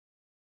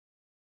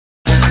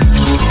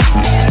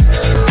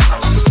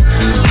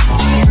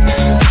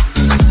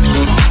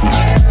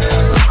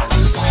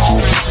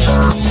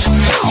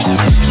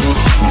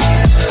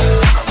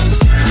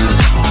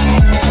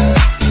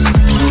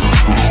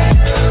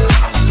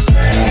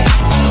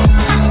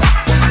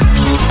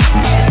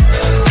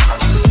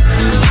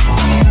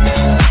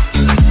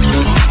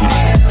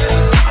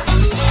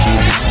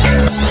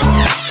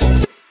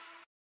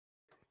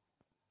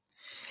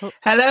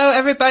Hello,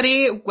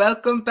 everybody.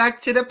 Welcome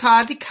back to the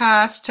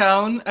podcast.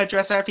 Tone,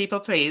 address our people,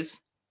 please.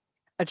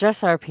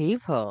 Address our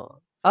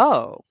people.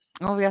 Oh,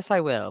 yes, I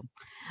will.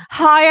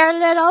 Hi, our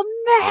little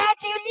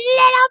mehs, you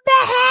little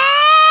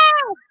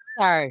mehs!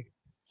 Sorry,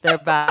 they're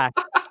back.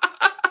 Oh,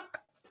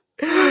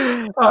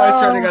 I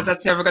swear to God, Oh,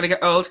 that's never going to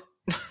get old.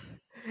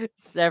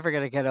 it's never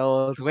gonna get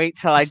old. Wait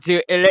till I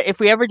do. If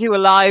we ever do a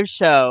live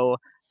show,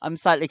 I'm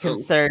slightly Oh,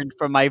 concerned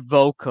for my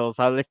vocals.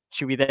 I'll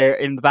literally be there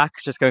in the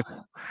back, just going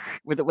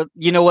with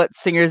you know what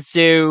singers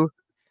do,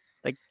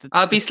 like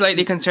I'll be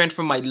slightly concerned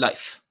for my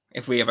life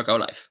if we ever go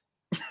live.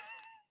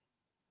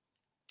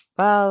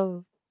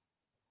 well.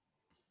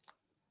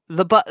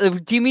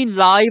 Do you mean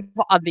live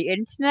on the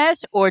internet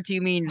or do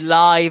you mean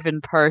live in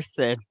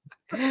person?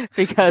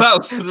 Because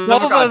Both. For the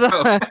love of both of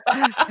God,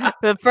 both.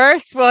 the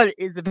first one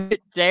is a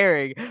bit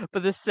daring,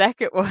 but the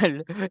second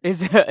one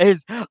is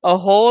a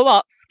whole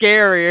lot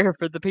scarier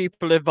for the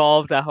people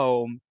involved at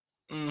home.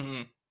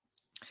 Mm-hmm.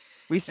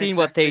 We've seen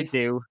what they Exactly.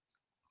 do.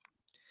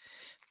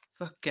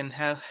 Fucking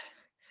hell.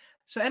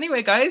 So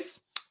anyway,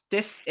 guys,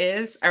 this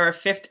is our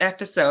 5th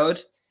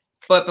episode.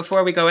 But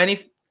before we go any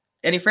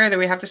further,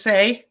 we have to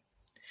say,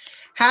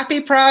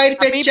 Happy Pride,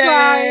 Happy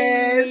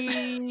bitches!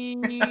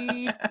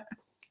 Pride!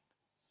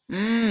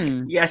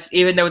 Yes,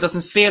 even though it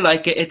doesn't feel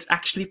like it, it's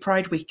actually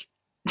Pride Week.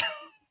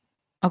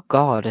 Oh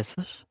God, is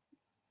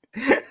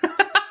it?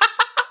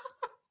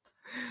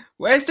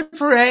 Where's the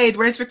parade?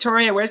 Where's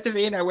Victoria? Where's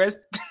Davina? Where's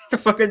the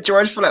fucking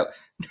George float?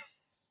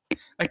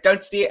 I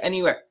don't see it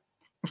anywhere.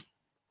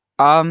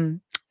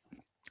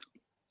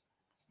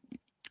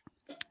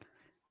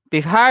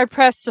 Be hard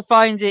pressed to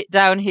find it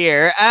down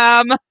here.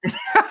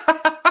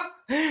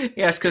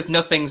 Yes, because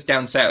nothing's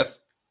down south.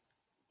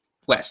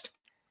 West.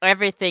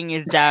 Everything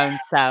is down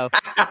south.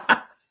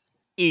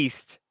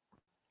 East.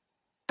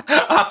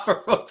 Oh,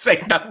 for fuck's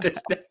sake, not this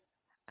day.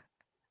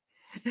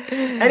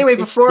 Anyway,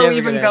 before we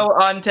even go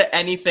on to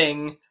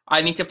anything,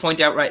 I need to point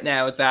out right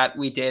now that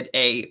we did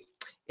a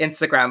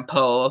Instagram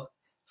poll,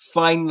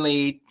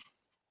 finally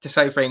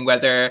deciphering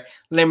whether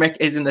Limerick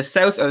is in the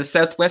south or the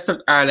southwest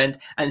of Ireland,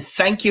 and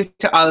thank you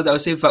to all of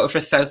those who voted for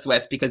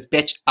southwest, because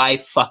bitch, I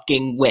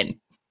fucking win.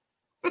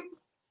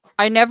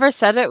 I never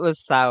said it was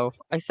south.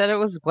 I said it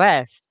was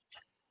west.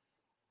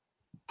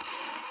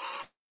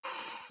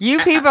 You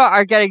people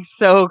are getting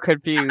so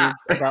confused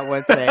about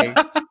one thing.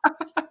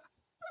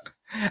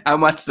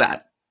 And what's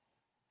that?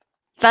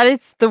 That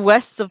it's the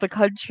west of the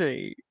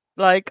country.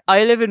 Like,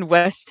 I live in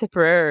West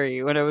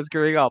Tipperary when I was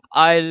growing up.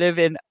 I live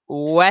in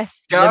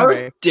West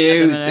Limerick. Don't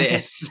do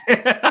this.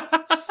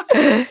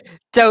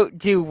 Don't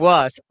do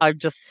what? I'm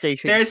just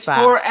stating There's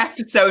facts. 4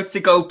 episodes to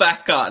go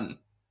back on.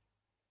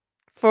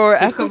 4 You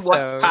episodes? can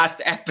watch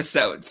past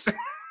episodes.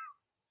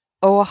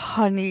 Oh,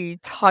 honey,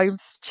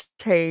 times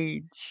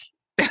change.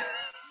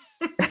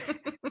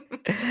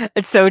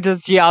 And so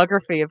does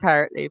geography,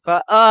 apparently.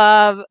 But,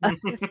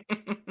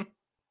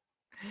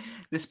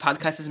 This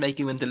podcast is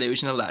making me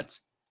delusional, lads.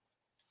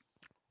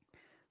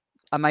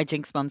 I might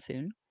jinx mum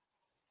soon.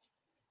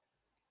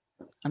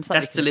 I'm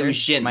That's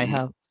delusion. My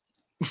health.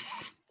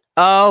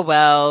 Oh,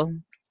 well.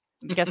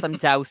 I guess I'm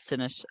doused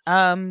in it.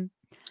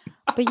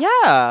 But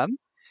yeah.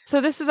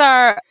 So this is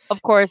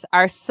of course,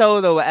 our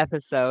solo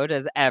episode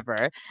as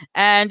ever.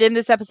 And in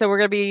this episode, we're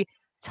going to be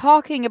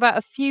talking about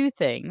a few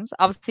things.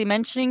 Obviously,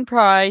 mentioning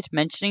Pride,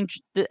 mentioning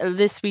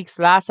this week's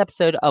last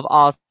episode of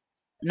Oz,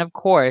 and of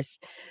course,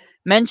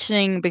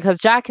 mentioning, because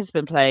Jack has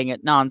been playing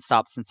it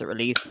nonstop since it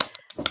released,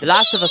 The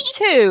Last of Us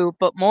 2,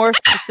 but more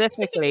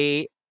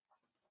specifically,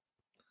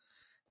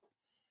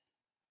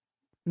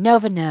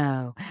 Nova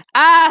no.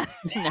 No.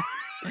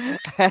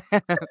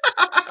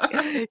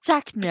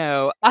 Jack,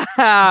 no. We're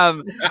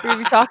going to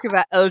be talking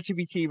about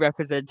LGBT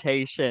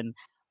representation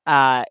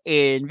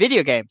in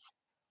video games.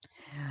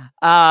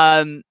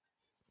 Jack's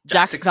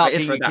not excited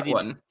being for that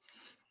one.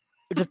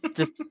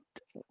 Just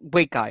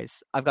wait,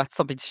 guys. I've got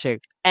something to show.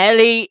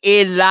 Ellie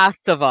in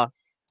Last of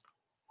Us.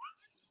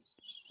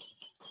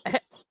 See,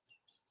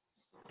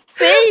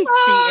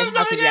 it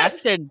has a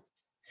reaction.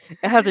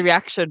 It has a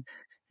reaction.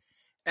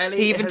 Ellie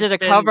He even did a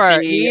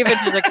cover. He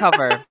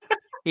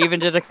even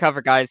did a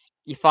cover, guys.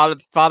 You follow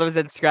his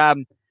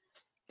Instagram.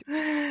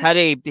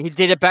 Paddy, he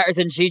did it better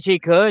than Gigi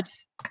could.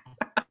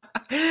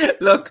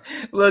 Look,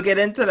 we'll get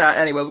into that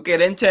anyway. We'll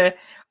get into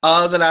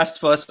all the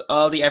Last of Us,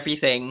 all the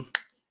everything.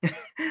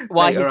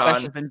 Why he's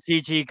better than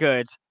Gigi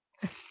could.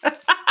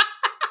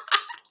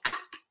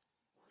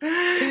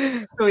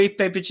 Sweet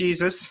baby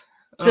Jesus.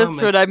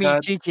 Just when I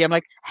meet Gigi, I'm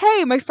like,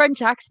 hey, my friend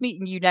Jack's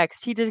meeting you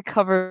next. He did a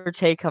cover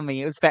take on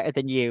me. It was better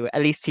than you.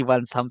 At least he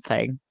won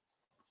something.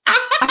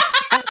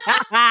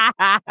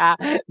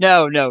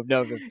 No.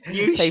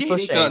 You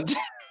shady cunt.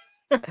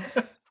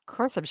 Of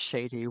course I'm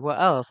shady.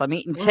 What else? I'm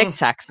eating Tic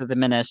Tacs at the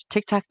minute.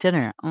 Tic Tac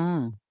dinner.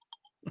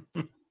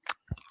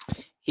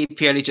 He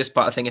purely just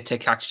bought a thing of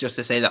Tic Tacs just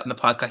to say that on the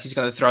podcast. He's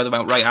going to throw them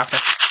out right after.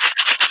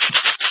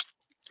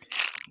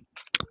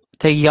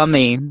 They're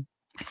yummy.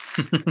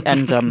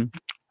 And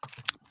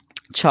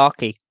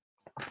chalky.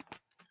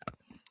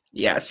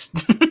 Yes.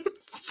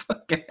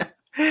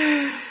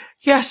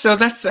 Yeah, Yeah, so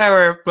that's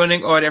our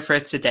running order for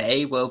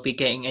today. We'll be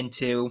getting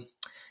into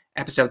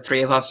episode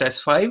 3 of All Stars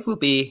 5. We'll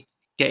be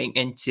getting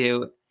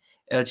into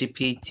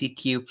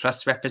LGBTQ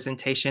plus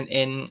representation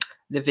in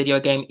the video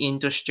game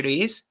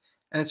industries,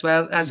 as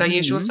well as our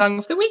usual song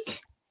of the week.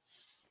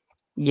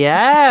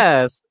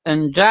 Yes,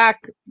 and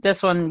Jack,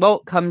 this one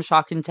won't come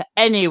shocking to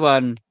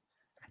anyone.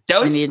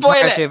 Don't spoil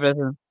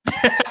it!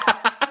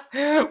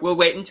 We'll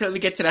wait until we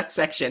get to that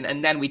section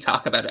and then we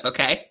talk about it,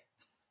 okay?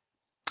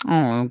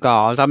 Oh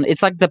God,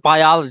 it's like the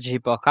biology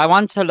book. I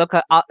want to look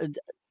at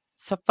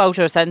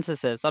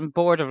photosynthesis. I'm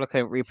bored of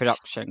looking at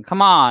reproduction.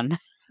 Come on.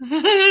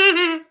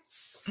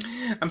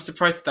 I'm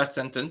surprised at that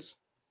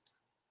sentence.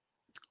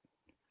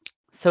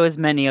 So is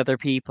many other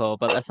people,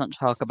 but let's not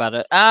talk about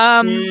it.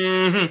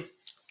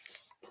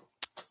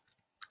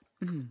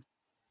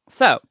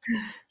 So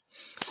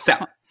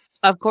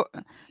of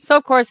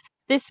course,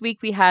 this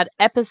week we had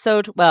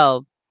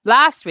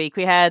last week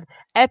we had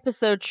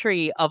episode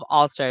 3 of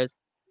All Stars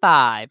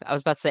 5. I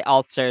was about to say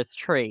All Stars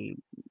 3.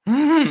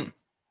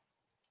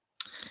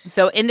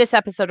 So in this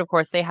episode, of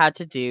course, they had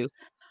to do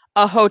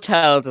a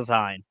hotel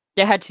design.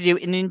 They had to do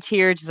an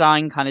interior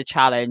design kind of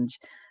challenge.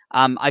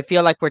 I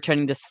feel like we're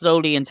turning this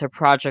slowly into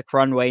Project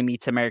Runway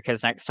meets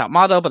America's Next Top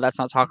Model, but let's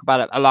not talk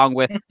about it, along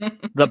with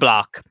The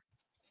Block.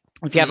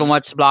 If you haven't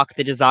watched The Block,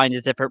 they designed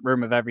a different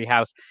room of every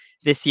house.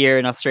 This year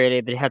in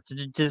Australia, they had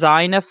to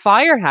design a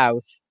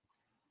firehouse.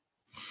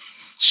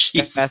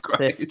 Jesus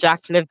Christ. If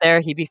Jack lived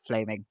there, he'd be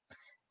flaming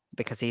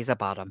because he's a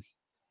bottom.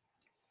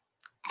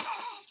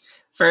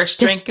 First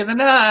drink of the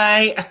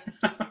night.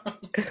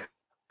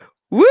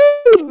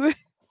 Woo!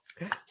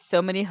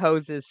 So many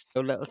hoses,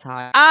 so little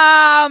time.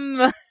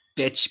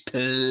 Bitch,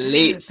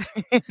 please.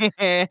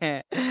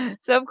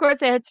 So, of course,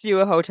 they had to do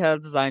a hotel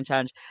design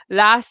challenge.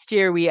 Last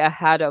year, we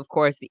had, of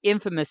course, the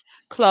infamous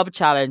Club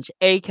Challenge,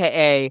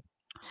 a.k.a.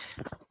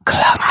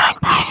 Club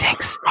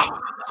 96.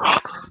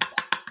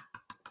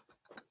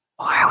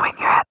 Or when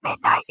you're at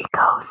midnight, it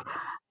goes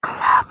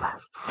Club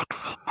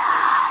 69.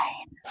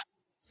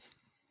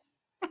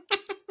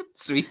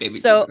 Sweet baby.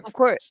 So, Jesus. of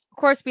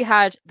course, we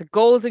had the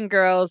Golden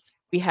Girls,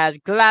 we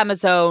had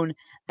Glamazone,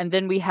 and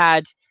then we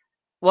had...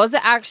 Was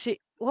it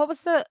actually... What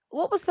was the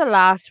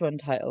last one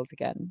titled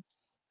again?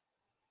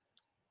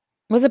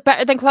 Was it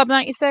better than Club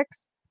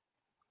 96?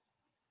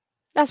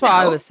 That's what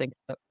I was thinking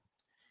of.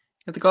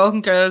 The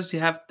Golden Girls,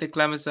 you have the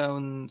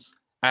Glamazones,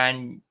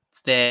 and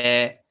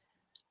the...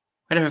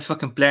 Whatever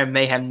fucking Blair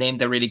Mayhem named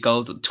the really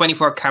gold...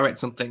 24 Carat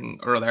something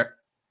or other.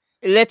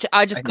 Literally,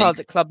 I just called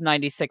it Club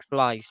 96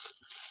 Light.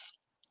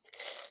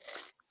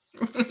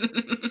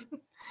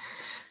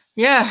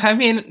 Yeah, I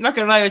mean, not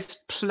gonna lie, I was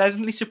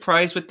pleasantly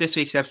surprised with this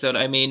week's episode.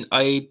 I mean,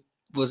 I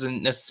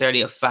wasn't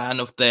necessarily a fan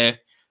of the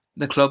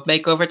club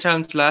makeover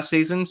challenge last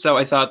season, so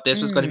I thought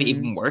this was going to be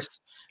even worse.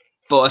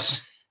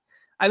 But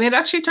I mean, it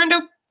actually turned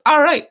out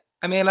all right.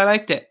 I mean, I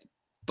liked it,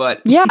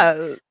 but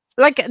yeah,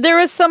 like there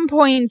were some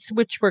points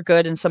which were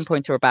good and some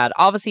points were bad.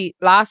 Obviously,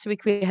 last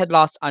week we had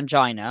lost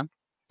Angina,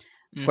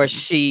 where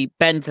she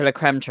Ben de la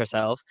Creme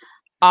herself.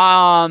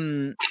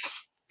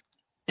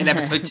 In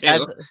episode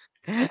 2.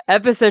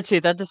 Episode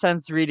 2, that just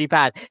sounds really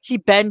bad. She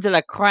Ben de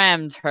la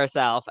Creme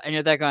herself, and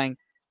you're there going,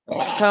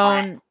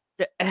 Tone.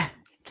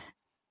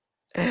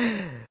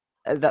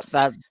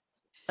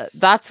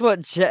 That's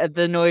what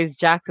the noise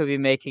Jack will be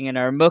making in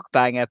our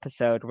mukbang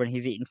episode when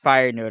he's eating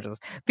fire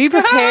noodles. Be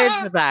prepared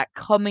for that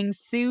coming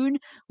soon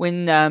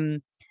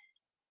when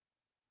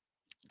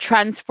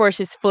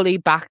transport is fully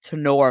back to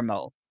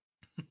normal.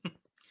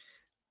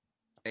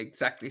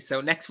 Exactly.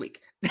 So next week.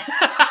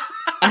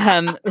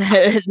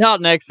 Not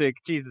next week.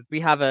 Jesus,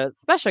 we have a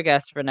special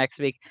guest for next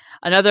week.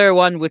 Another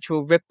one which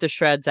will rip the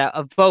shreds out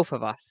of both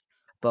of us.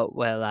 But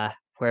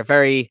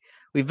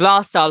we've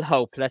lost all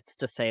hope. Let's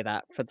just say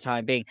that for the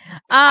time being.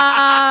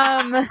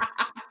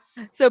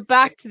 So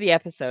back to the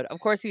episode. Of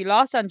course, we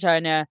lost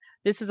Angina.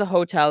 This is a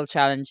hotel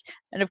challenge.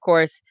 And of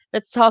course,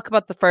 let's talk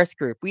about the first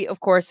group. We, of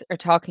course, are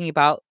talking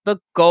about the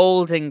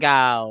Golden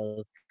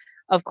Gals.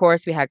 Of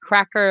course, we had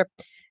Cracker,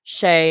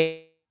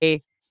 Shay,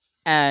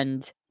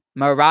 and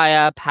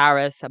Mariah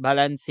Paris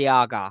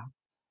Balenciaga.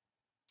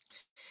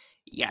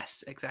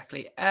 Yes,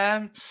 exactly.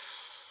 I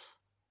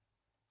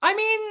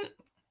mean,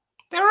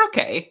 they were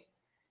okay.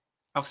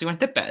 Obviously weren't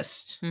the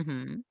best.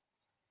 Mm-hmm.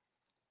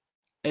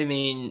 I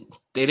mean,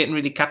 they didn't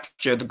really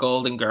capture the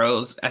Golden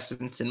Girls'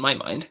 essence in my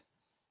mind.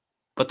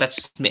 But that's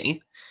just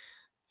me.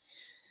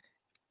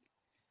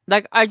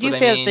 Like, I do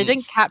feel they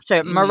didn't capture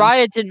it.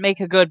 Mariah didn't make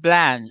a good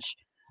Blanche.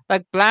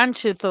 Like,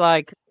 Blanche is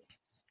like...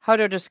 How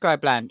do I describe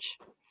Blanche?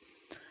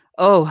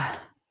 Oh.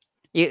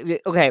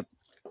 Okay.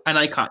 An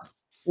icon.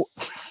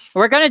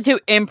 We're going to do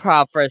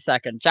improv for a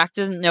second. Jack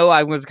doesn't know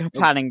I was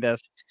planning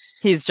this.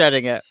 He's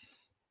dreading it.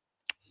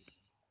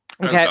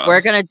 Okay,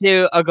 we're going to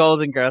do a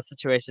Golden Girl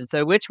situation.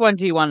 So which one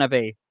do you want to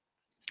be?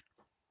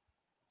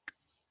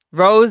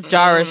 Rose,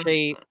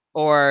 Dorothy,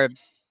 or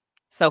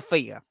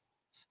Sophia?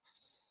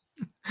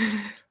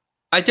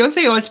 I don't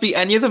think I want to be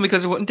any of them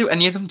because I wouldn't do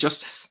any of them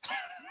justice.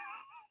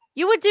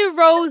 You would do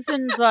Rose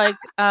and like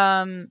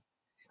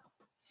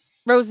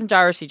Rose and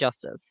Dorothy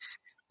justice.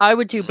 I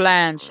would do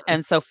Blanche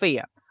and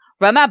Sophia.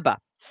 Remember,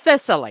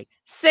 Sicily,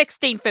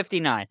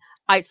 1659.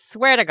 I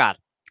swear to God.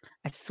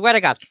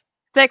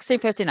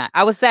 1659.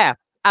 I was there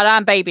at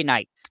on baby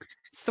night.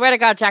 Swear to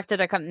God, Jack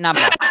did a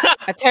number.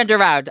 I turned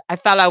around. I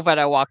fell over and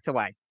I walked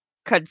away.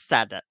 Couldn't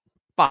stand it.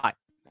 Bye.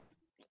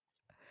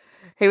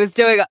 He was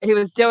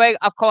doing,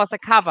 of course, a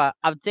cover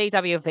of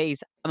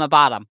DWV's I'm a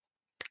Bottom.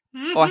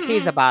 Or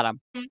He's a Bottom.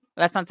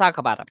 Let's not talk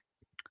about him.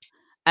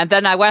 And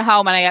then I went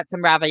home and I ate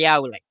some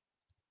ravioli.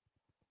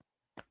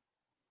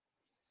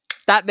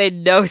 That made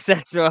no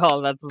sense at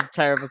all. That's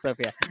terrible,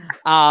 Sophia.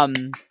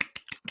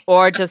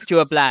 Or just do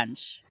a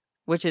Blanche,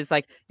 which is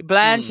like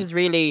Blanche is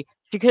really,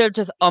 she could have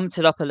just umped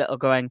it up a little,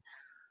 going,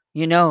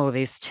 you know,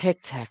 these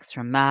Tic Tacs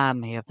remind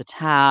me of the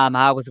time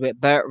I was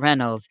with Burt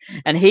Reynolds,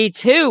 and he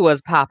too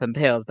was popping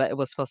pills, but it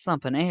was for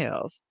something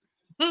else.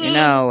 You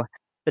know,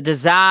 the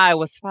desire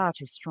was far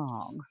too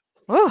strong.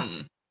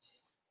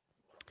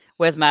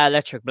 Where's my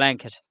electric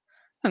blanket?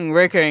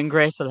 Ricker and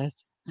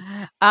Graceless.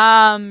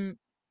 But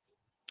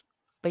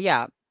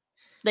yeah,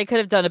 they could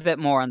have done a bit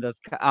more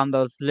on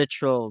those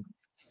literal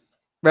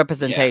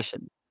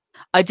representation.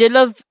 Yeah. I did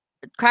love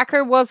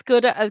Cracker was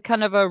good at a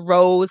kind of a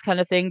Rose kind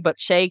of thing, but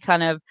Shay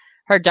kind of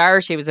her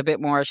Dorothy was a bit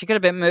more. She could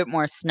have been a bit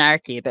more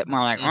snarky, a bit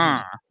more like.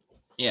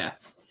 Yeah,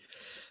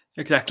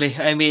 exactly.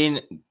 I mean,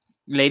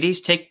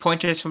 ladies take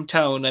pointers from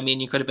Tone. I mean,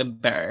 you could have been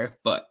better,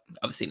 but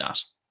obviously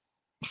not.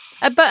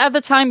 But at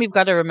the time, you've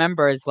got to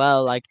remember as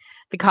well, like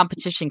the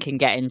competition can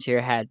get into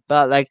your head.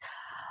 But like,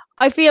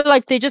 I feel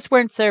like they just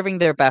weren't serving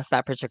their best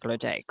that particular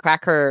day.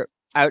 Cracker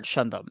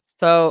outshone them.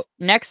 So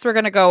next, we're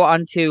gonna go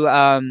on to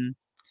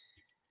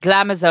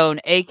Glamazone,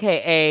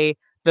 aka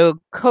the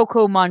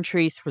Coco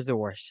Montrese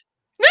Resort.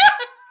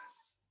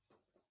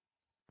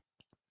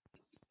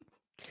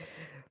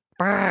 Oh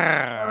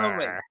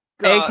my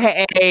God.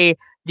 AKA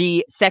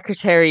the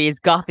secretary's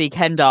Gothy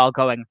Kendall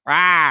going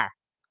rah.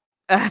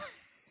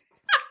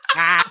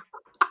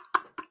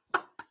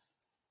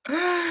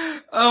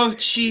 Oh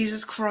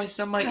Jesus Christ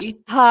Almighty!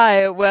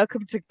 Hi,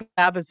 welcome to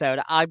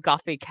Glamazone. I'm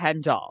Gothy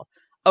Kendall.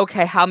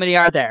 Okay, how many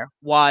are there?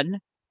 1,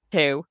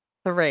 2,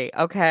 3.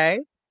 Okay.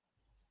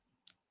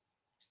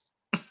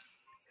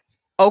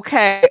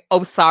 Okay.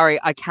 Oh, sorry,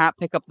 I can't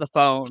pick up the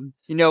phone.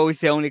 You know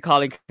he's only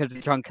calling because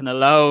he's drunk and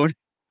alone.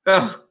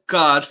 Oh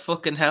God,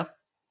 fucking hell!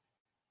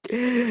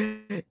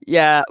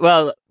 Yeah,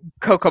 well,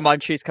 Coco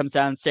Montrese comes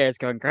downstairs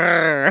going,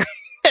 grrr.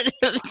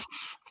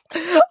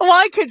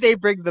 Why could they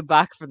bring them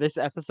back for this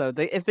episode?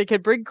 If they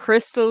could bring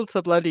Crystal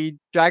to bloody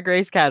Drag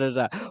Race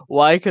Canada,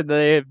 why could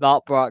they have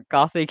not brought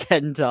Gothy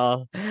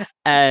Kendall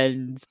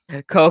and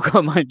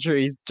Coco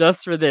Montrese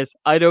just for this?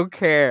 I don't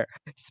care.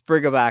 Just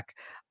bring it back.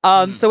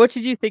 So what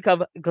did you think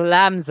of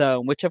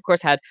Glamazone, which of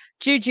course had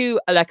Juju,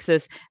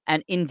 Alexis,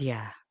 and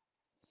India?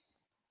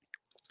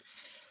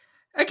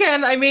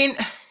 Again, I mean,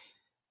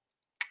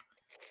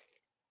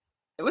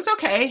 it was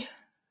okay.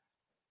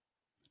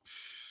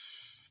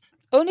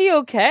 Only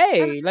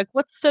okay. Like,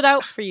 what stood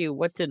out for you?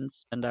 What didn't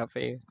stand out for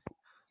you?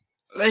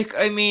 Like,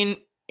 I mean,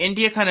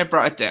 India kind of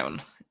brought it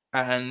down,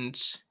 and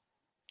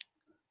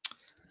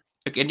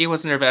like India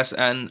wasn't her best,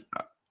 and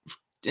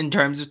in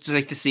terms of just,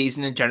 like the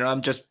season in general,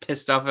 I'm just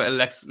pissed off at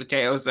Alexis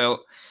Mateo. So,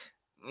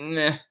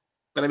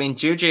 but I mean,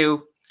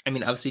 Juju. I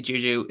mean, obviously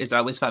Juju is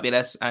always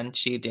fabulous, and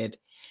she did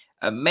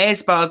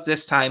amazeballs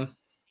this time,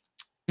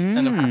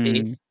 and I'm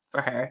happy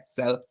for her.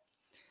 So,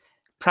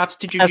 props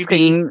to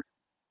Juju.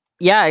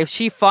 Yeah, if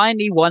she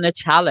finally won a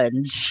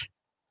challenge.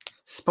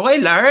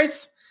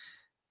 Spoilers?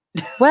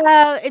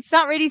 Well, it's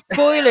not really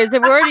spoilers.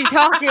 If we're already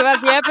talking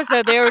about the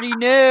episode, they already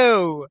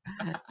knew.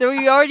 So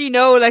we already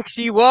know, like,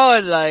 she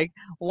won. Like,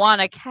 want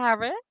a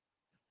carrot?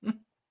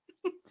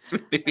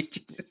 Sweet baby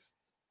Jesus.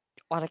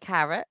 Want a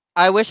carrot?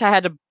 I wish I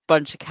had a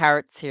bunch of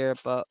carrots here,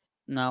 but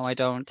no, I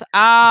don't.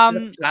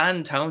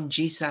 Plan, Tone,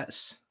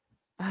 Jesus.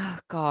 Oh,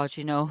 God,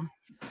 you know.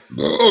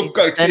 Oh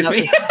God, excuse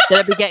me. Then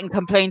I'd be getting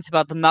complaints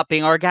about them not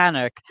being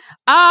organic.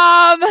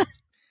 Oh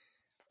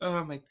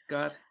my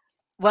God.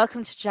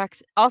 Welcome to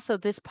Jack's. Also,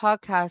 this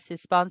podcast is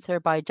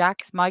sponsored by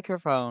Jack's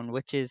Microphone,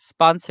 which is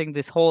sponsoring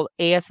this whole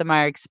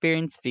ASMR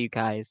experience for you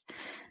guys.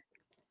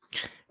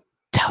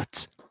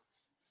 Totes.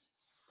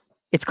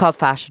 It's called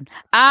fashion.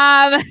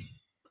 So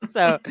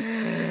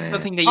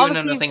something that you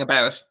know nothing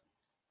about.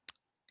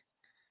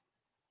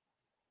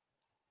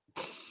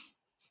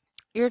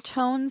 Your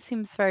tone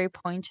seems very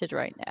pointed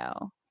right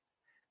now.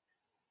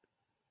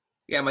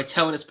 Yeah, my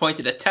tone is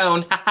pointed at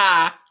Tone.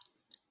 Haha.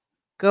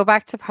 Go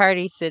back to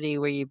Party City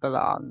where you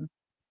belong.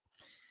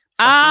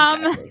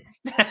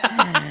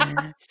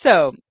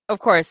 So, of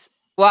course,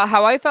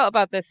 how I felt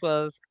about this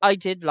was I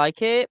did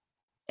like it.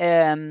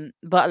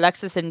 But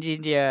Alexis and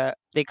India,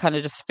 they kind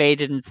of just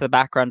faded into the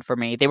background for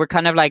me. They were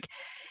kind of like,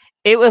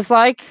 it was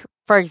like,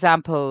 for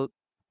example,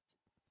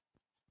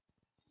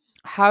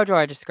 how do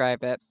I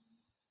describe it?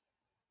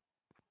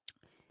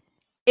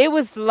 It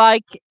was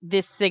like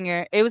this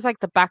singer, it was like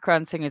the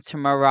background singer to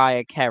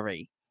Mariah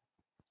Carey.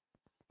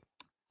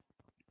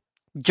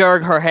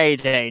 During her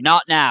heyday,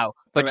 not now,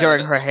 but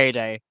during her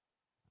heyday.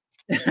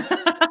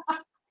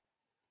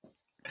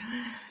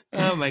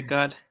 Oh my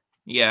god.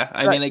 Yeah,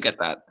 I Like, mean, I get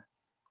that.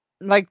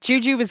 like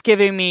Juju was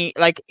giving me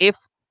like if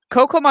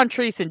Coco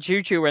Montrese and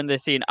Juju were in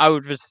this scene, I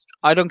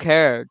don't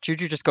care.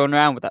 Juju just going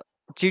around with that.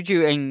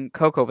 Juju and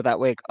Coco with that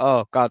wig.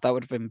 Oh god, that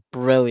would have been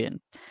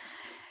brilliant.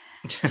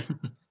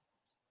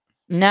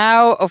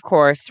 Now, of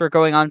course, we're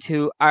going on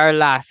to our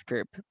last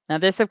group. Now,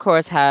 this, of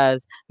course,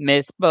 has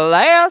Miss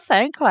Blair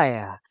St.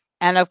 Clair,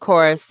 and of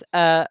course,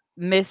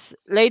 Miss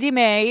Lady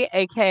May,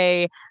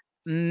 aka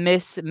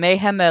Miss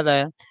Mayhem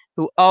Miller,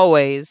 who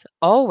always,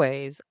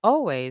 always,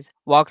 always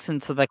walks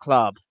into the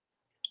club.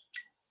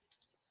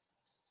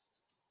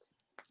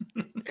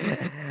 I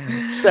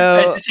was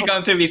So, actually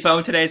going through my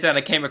phone today, and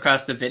I came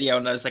across the video,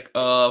 and I was like,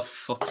 "Oh,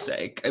 for fuck's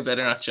sake! I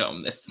better not show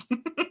him this."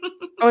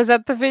 I was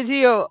at the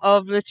video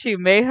of literally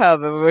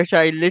Mayhem, in which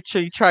I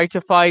literally tried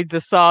to find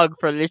the song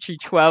for literally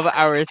 12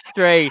 hours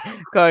straight,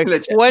 going,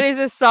 Legit. what is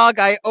a song?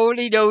 I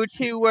only know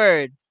 2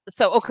 words.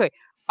 So, okay,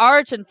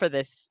 origin for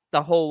this,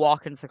 the whole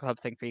walk into the club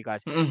thing for you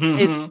guys,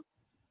 is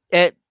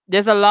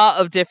there's a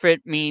lot of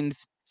different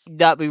memes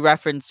that we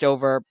referenced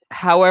over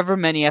however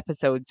many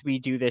episodes we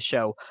do this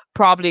show,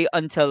 probably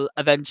until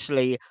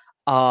eventually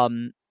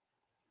one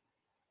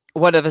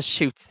of us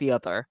shoots the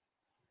other.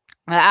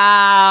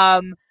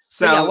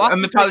 So, yeah, walk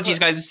into the apologies,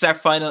 club. guys. This is our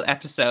final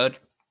episode.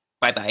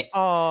 Bye bye.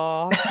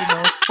 Oh,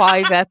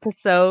 5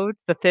 episodes,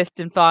 the 5th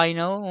and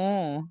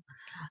final.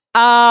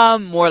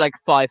 More like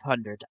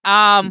 500.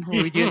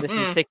 We'll be doing this in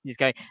the 60s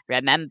going,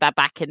 remember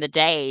back in the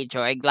day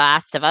during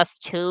Last of Us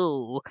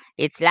 2.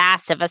 It's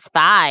Last of Us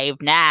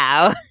 5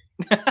 now.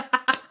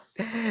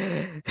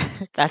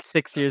 That's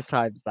 6 years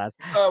times that.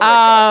 Oh my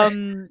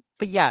god.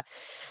 But yeah.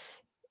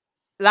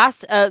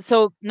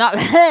 So not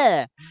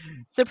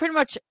so pretty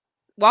much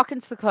Walk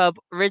into the Club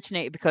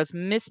originated because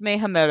Miss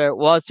Mayhem Miller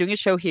was doing a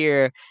show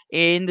here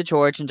in the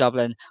George in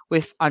Dublin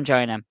with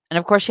Angina. And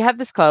of course she had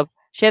this club,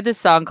 she had this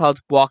song called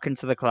Walk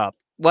into the Club.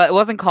 Well, it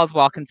wasn't called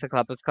Walk into the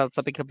Club, it was called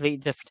something completely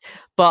different.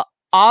 But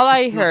all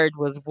I heard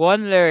was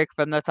one lyric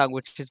from that song,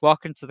 which is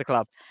Walk into the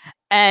Club.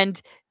 And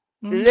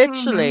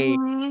literally,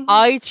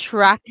 I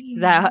tracked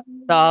that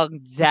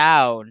song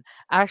down.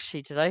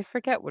 Actually, did I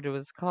forget what it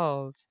was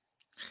called?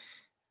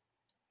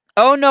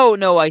 Oh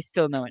no, I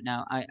still know it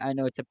now. I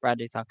know it's a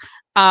Brandy song.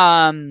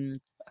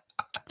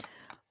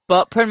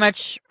 But pretty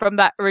much from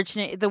that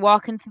originated the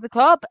walk into the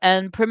club,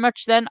 and pretty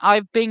much then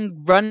I've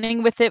been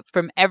running with it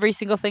from every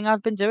single thing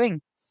I've been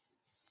doing.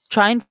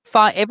 Try and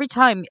find every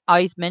time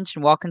I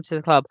mention walk into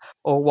the club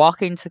or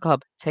walk into the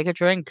club, take a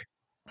drink.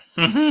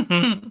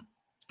 Sweet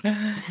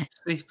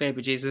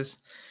baby Jesus.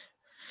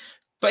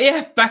 But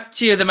yeah, back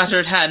to the matter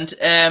at hand.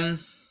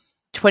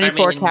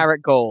 24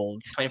 karat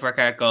gold. 24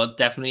 karat gold,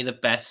 definitely the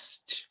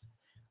best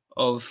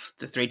of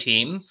the 3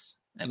 teams.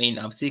 I mean,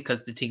 obviously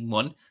because the team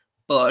won,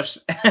 but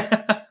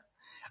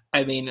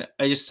I mean,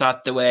 I just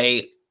thought the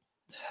way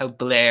how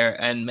Blair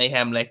and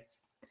Mayhem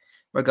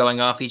were going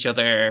off each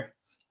other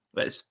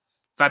was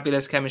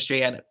fabulous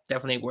chemistry, and it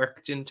definitely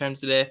worked in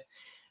terms of the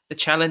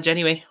challenge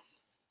anyway.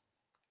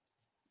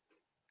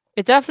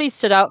 It definitely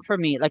stood out for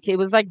me. Like it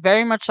was like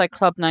very much like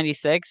Club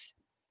 96,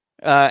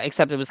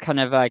 except it was kind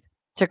of like,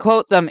 to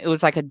quote them, it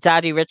was like a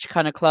daddy rich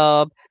kind of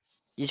club.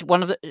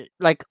 One of the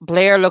like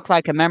Blair looked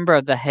like a member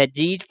of the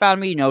Hadid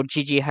family,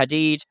 Gigi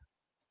Hadid.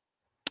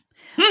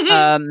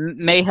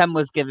 Mayhem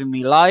was giving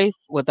me life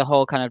with the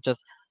whole kind of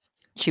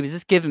she was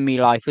just giving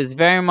me life. It was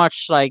very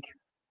much like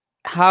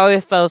how I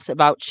felt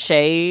about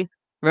Shay.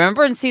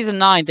 Remember in season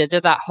 9 they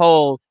did that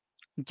whole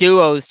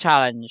duos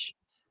challenge.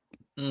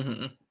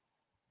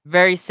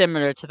 Very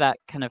similar to that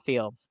kind of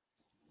feel.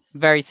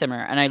 Very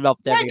similar, and I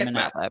loved every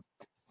minute of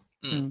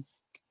it.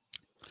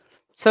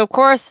 So of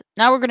course,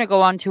 now we're going to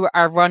go on to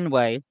our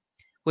runway,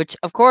 which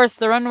of course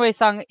the runway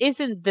song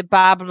isn't the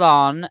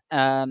Babylon.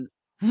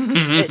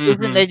 It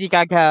isn't Lady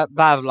Gaga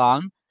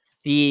Babylon,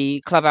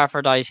 the Club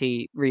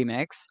Aphrodite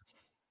remix.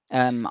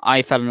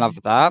 I fell in love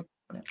with that.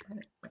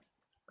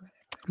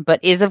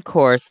 But is of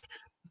course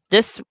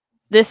this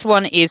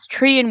one is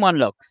 3-in-1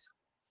 looks.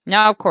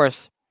 Now of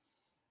course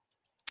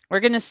we're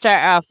gonna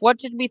start off. What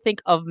did we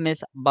think of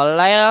Miss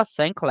Blair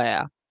St.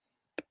 Clair?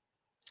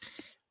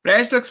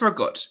 Blair's looks were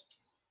good.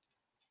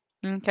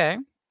 Okay.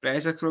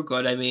 Blair's looks were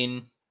good. I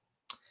mean,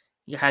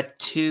 you had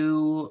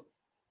 2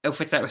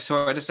 outfits that were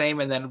sort of the same,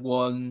 and then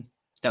one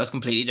that was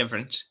completely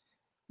different,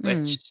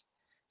 which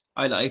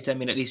I liked. I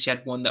mean, at least you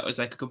had one that was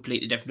like a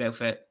completely different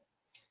outfit.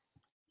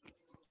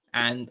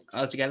 And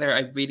altogether,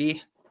 I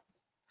really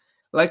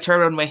liked her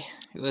runway.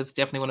 It was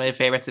definitely one of my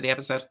favorites of the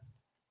episode.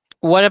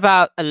 What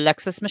about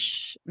Alexis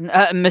Michelle?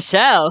 No,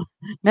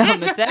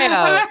 Mateo.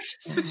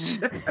 Alexis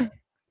Michelle.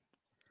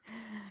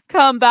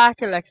 Come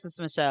back, Alexis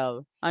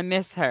Michelle. I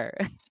miss her.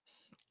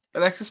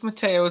 Alexis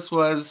Mateos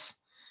was...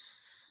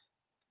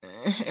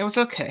 It was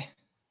okay.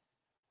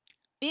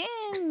 Yeah.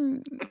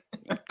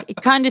 It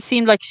kind of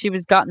seemed like she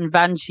was gotten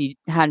Banshee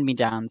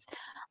hand-me-downs.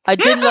 I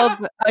do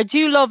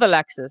love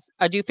Alexis.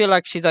 I do feel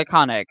like she's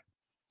iconic.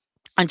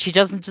 And she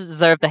doesn't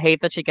deserve the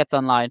hate that she gets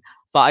online.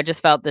 But I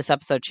just felt this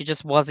episode, she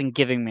just wasn't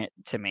giving it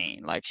to me.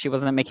 Like, she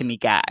wasn't making me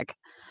gag.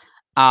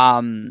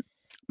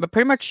 But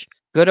pretty much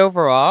good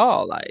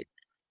overall.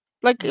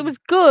 Like it was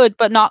good,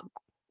 but not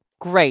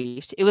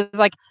great. It was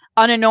like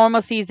on a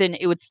normal season,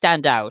 it would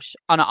stand out.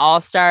 On an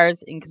All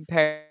Stars, in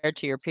compared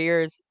to your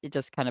peers, it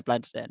just kind of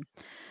blended in.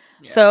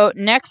 Yeah. So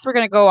next, we're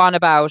gonna go on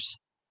about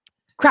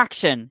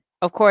Craction.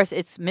 Of course,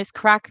 it's Miss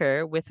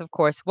Cracker with, of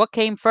course, what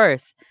came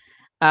first.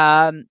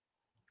 Um,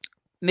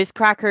 Miss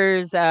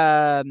Cracker's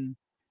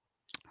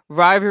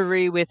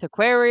rivalry with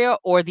Aquaria,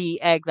 or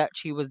the egg that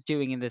she was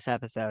doing in this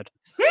episode.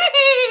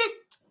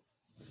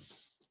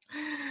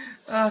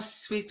 Oh,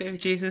 sweet baby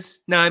Jesus.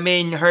 No, I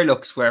mean her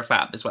looks were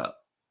fab as well.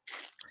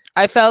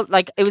 I felt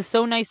like it was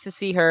so nice to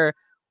see her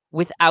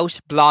without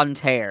blonde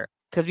hair,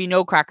 because we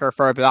know Cracker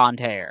for blonde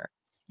hair.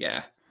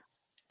 Yeah.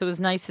 So it was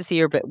nice to see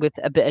her with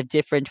a bit of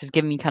different. It was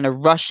giving me kind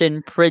of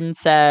Russian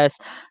princess,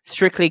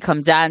 Strictly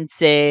Come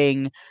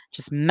Dancing,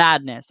 just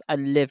madness. I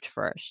lived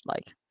for it.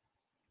 Like,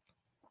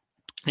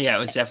 Yeah, it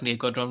was definitely a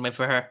good runway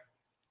for her.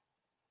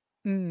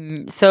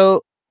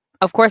 So,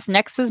 of course,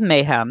 next was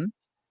Mayhem,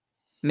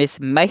 Miss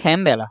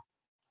Mayhem Miller.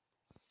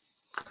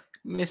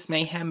 Miss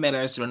Mayhem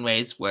Miller's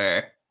runways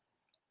were,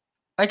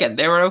 again,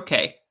 they were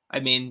okay. I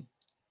mean,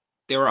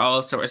 they were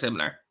all sort of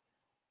similar.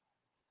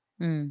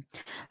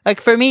 Like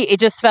for me,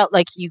 it just felt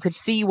like you could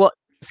see what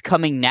was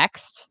coming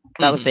next.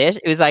 That was it.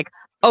 It was like,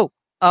 oh,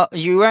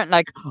 you weren't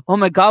like, oh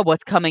my god,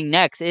 what's coming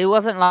next? It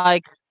wasn't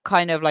like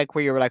kind of like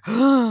where you were like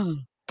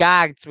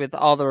gagged with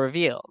all the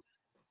reveals.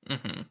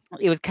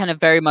 It was kind of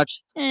very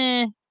much,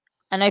 and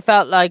I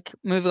felt like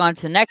moving on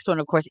to the next one.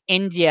 Of course,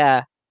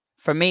 India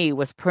for me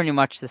was pretty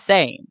much the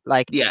same.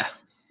 Like, Yeah.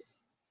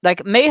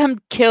 Like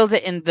Mayhem killed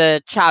it in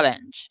the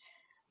challenge,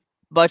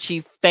 but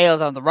she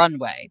failed on the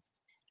runway.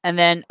 And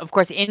then, of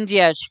course,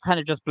 India, she kind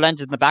of just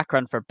blended in the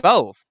background for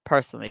both,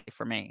 personally,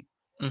 for me.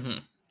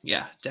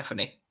 Yeah,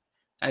 definitely.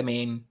 I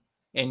mean,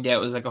 India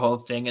was like a whole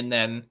thing, and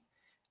then,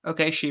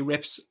 okay, she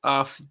rips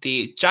off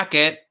the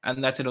jacket,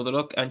 and that's another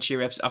look, and she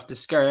rips off the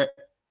skirt,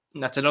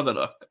 and that's another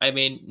look. I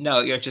mean,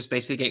 no, you're just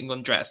basically getting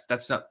undressed.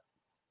 That's not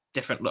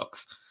different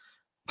looks.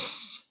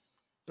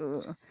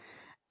 And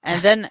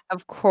then,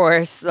 of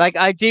course, like,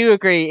 I do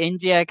agree,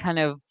 India kind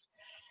of,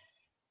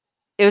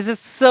 it was a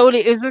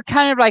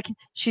kind of like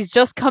she's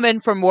just come in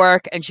from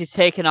work and she's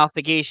taken off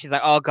the gi. She's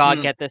like, oh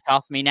god, get this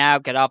off me now,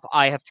 get up.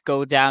 I have to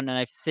go down and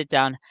I have to sit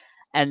down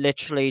and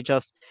literally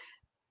just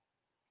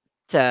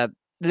to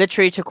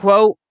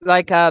quote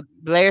like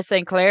Blair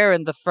St. Clair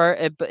in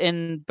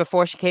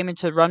before she came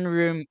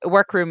into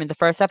workroom in the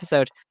first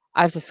episode,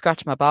 I have to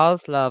scratch my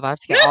balls, love. I have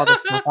to get all this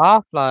stuff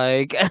off,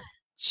 like.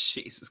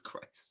 Jesus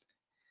Christ.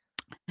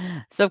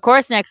 So of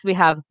course next we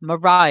have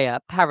Mariah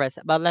Paris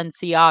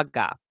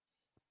Balenciaga.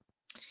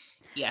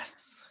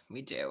 Yes,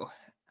 we do.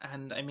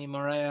 And I mean,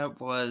 Mariah's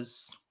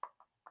room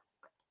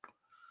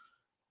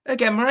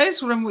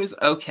was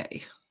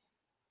okay.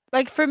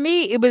 Like for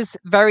me, it was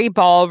very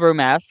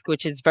ballroom-esque,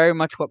 which is very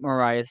much what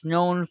Mariah is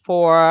known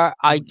for.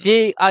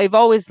 I've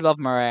always loved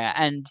Mariah,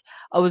 and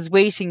I was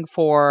waiting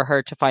for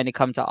her to finally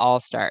come to All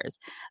Stars.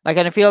 Like,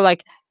 and I feel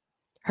like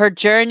her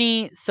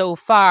journey so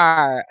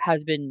far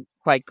has been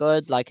quite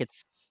good. Like,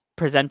 it's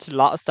presented a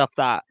lot of stuff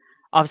that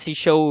obviously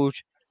show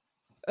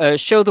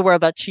the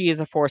world that she is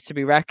a force to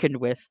be reckoned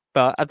with,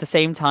 but at the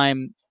same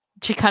time,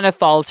 she kind of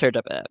faltered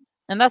a bit,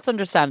 and that's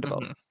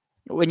understandable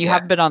when you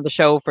haven't been on the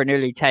show for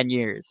nearly 10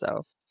 years.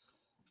 So.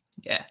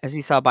 Yeah. As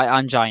we saw by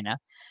Angina.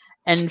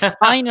 And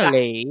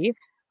finally,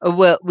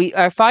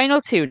 our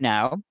final two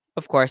now,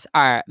 of course,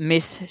 are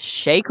Miss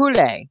Shea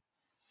Coulee.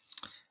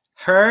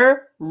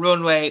 Her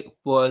runway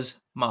was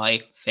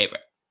my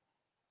favorite.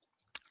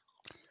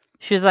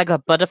 She was like a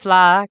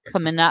butterfly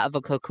coming out of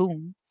a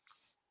cocoon.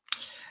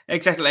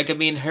 Exactly. Like, I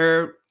mean,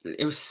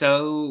 it was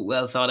so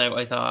well thought out,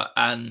 I thought.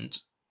 And,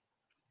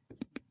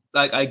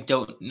 like, I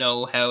don't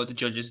know how the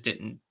judges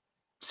didn't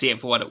see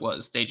it for what it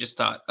was. They just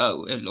thought,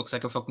 oh, it looks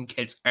like a fucking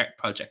kid's art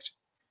project.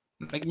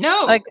 Like,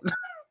 no.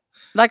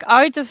 Like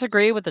I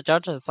disagree with the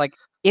judges. Like,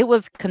 it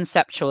was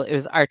conceptual, it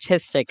was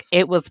artistic,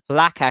 it was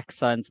black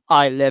excellence.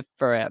 I lived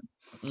for it.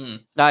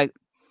 Like,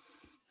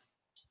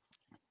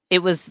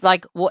 it was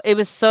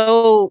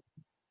so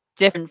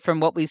different from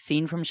what we've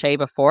seen from Shea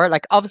before.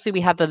 Like, obviously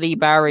we had the Lee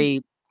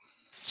Barry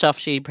stuff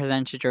she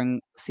presented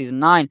during season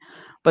 9,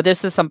 but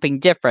this is something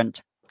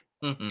different.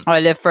 I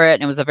lived for it,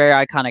 and it was a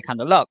very iconic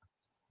kind of look.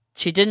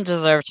 She didn't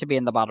deserve to be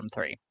in the bottom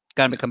 3,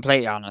 gonna be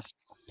completely honest.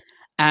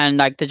 And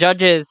like the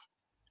judges,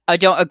 I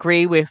don't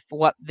agree with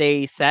what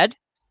they said,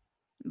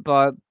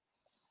 but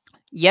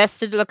yes,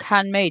 did it look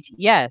handmade?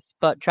 Yes,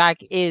 but drag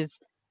is,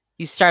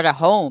 you start at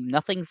home.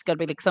 Nothing's gonna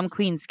be like, some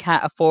queens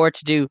can't afford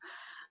to do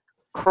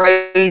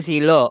crazy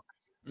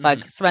looks,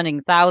 like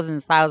spending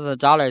thousands of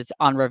dollars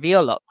on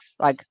reveal looks.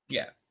 Like,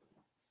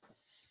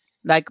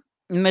 like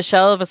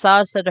Michelle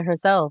Visage said to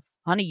herself,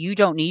 honey, you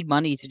don't need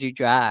money to do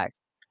drag.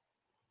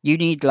 You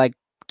need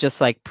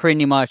just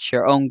pretty much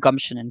your own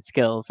gumption and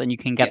skills, and you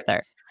can get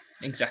there.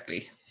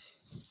 Exactly.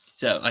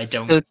 So I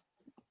don't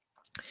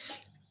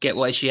get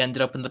why she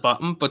ended up in the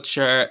bottom, but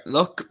sure,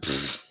 look.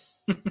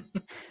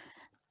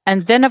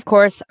 And then, of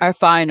course, our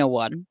final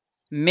one,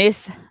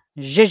 Miss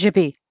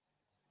Jujubee.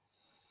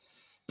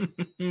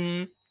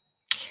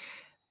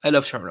 I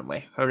love her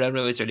runway. Her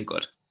runway was really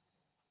good.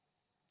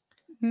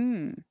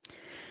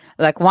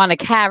 Like, want a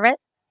carrot?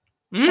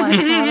 Want a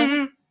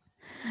carrot?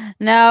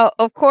 Now,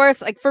 of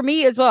course, like for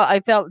me as well,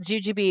 I felt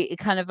Jujubee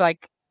kind of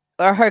like,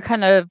 or her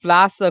kind of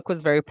last look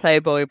was very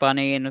Playboy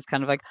Bunny, and was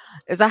kind of like,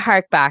 it was a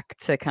hark back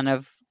to kind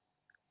of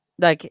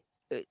like,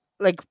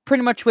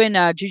 pretty much when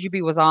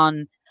Jujubee was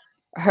on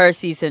her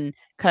season,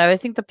 kind of I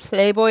think the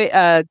Playboy,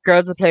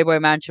 Girls of Playboy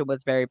Mansion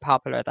was very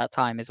popular at that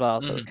time as well,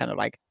 so it was kind of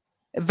like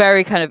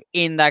very kind of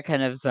in that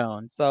kind of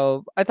zone.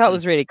 So I thought it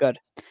was really good.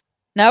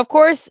 Now, of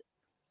course,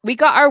 we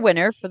got our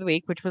winner for the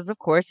week, which was, of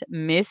course,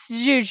 Miss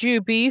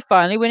Jujubee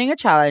finally winning a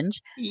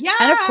challenge. Yeah.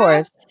 And of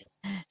course,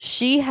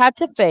 she had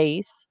to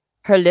face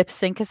her lip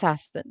sync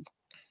assassin,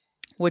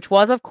 which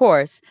was, of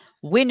course,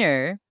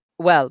 co-winner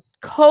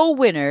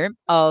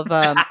of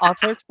All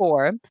Stars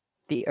 4,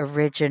 the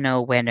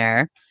original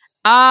winner,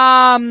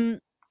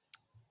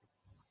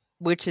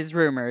 which is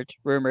rumored,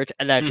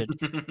 alleged,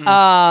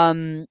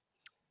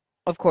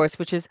 of course,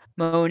 which is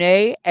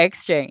Monét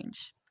X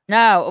Change.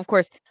 Now, of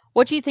course,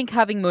 what do you think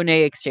having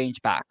Monét X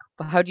Change back?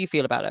 How do you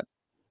feel about it?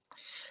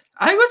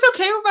 I was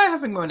okay with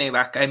having Monét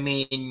back. I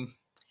mean,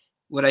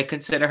 would I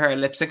consider her a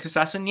lip sync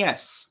assassin?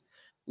 Yes.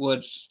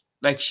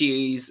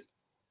 She's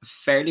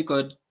fairly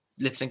good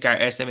lip sync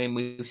artist. I mean,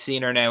 we've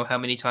seen her now how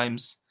many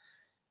times?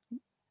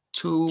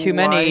 Too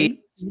many.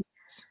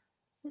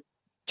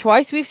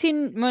 Twice we've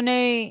seen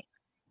Monét.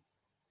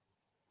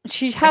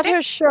 She had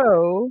her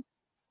show.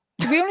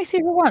 Did we only see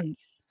her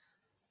once?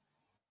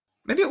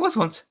 Maybe it was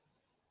once.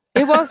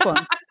 It was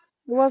once.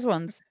 It was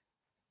once.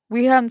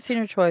 We hadn't seen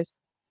her twice.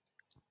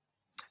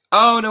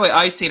 Oh, no, wait.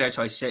 I've seen her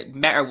twice. She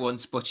met her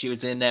once, but she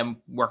was in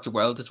Work the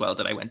World as well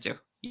that I went to.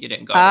 You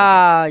didn't go.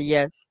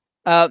 Yes.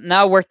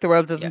 Now Work the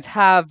World doesn't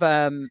have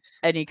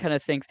any kind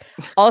of things.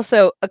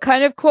 Also, a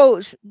kind of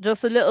quote,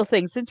 just a little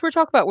thing. Since we're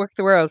talking about Work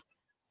the World,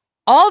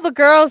 all the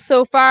girls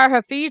so far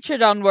have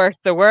featured on Work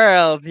the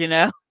World, you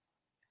know.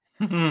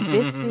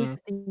 This week,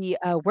 the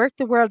Work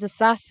the World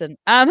assassin.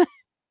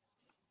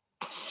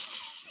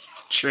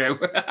 True.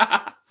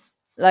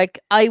 Like,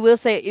 I will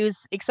say it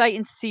was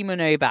exciting to see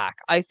Monét back.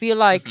 I feel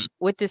like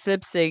with this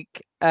lip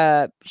sync,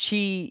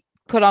 she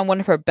put on one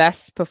of her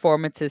best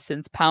performances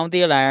since Pound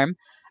the Alarm.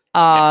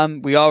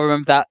 We all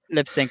remember that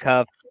lip sync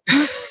of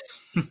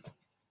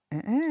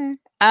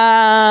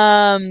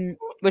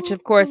which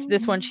of course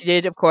this one she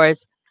did, of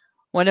course,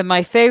 one of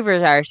my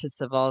favorite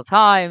artists of all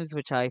times,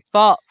 which I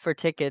fought for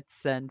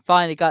tickets and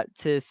finally got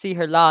to see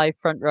her live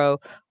front row,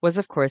 was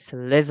of course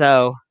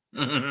Lizzo.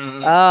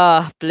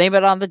 Blame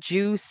it on the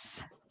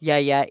juice. Yeah,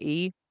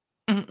 E.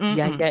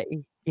 Yeah,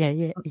 E.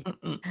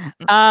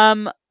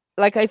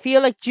 Like I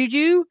feel like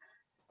Juju,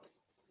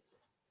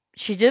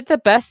 she did the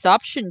best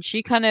option.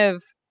 She kind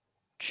of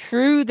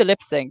threw the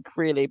lip sync,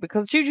 really,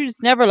 because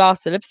Juju's never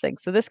lost a lip sync.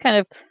 So this kind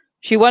of,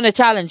 she won a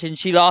challenge and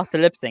she lost a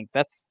lip sync.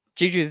 That's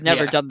Juju's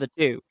never done the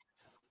two.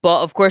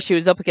 But of course, she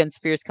was up against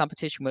fierce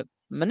competition with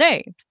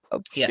Monét.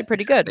 So she did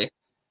pretty good.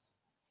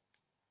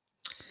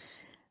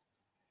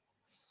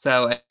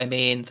 So, I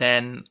mean,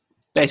 then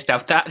based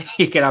off that,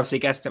 you can obviously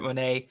guess that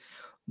Monét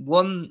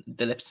won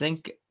the lip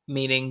sync,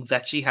 meaning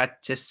that she had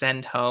to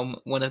send home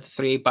one of the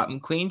three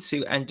bottom queens,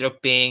 who ended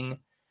up being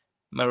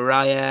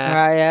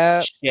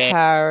Mariah,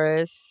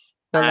 Paris,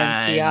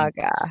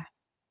 Balenciaga.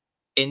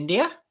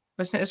 India,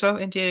 wasn't it as well?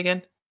 India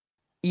again?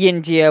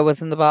 India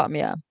was in the bottom,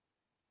 yeah.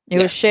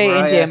 It was Shea,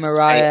 India,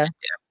 Mariah.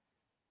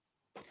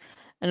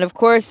 And of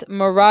course,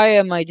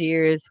 Mariah, my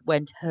dears,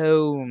 went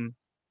home,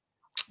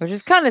 which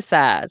is kind of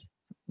sad.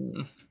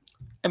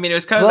 I mean, it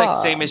was kind of like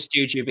the same as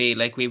Jujubee.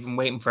 Like, we've been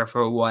waiting for her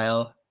for a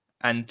while,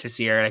 and to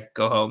see her like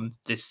go home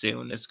this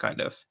soon is kind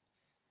of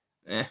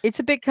It's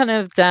a bit kind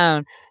of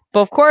down.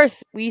 But of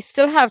course, we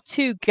still have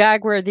two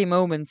gag-worthy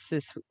moments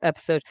this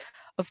episode.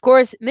 Of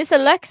course, Miss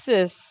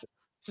Alexis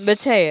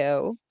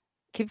Mateo,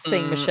 keep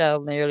saying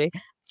Michelle nearly,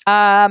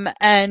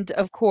 and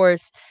of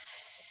course,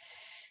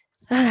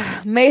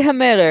 Mayhem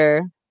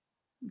Miller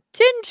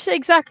didn't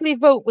exactly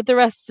vote with the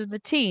rest of the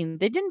team.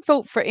 They didn't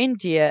vote for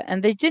India,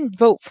 and they didn't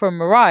vote for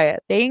Mariah.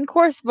 They, of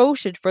course,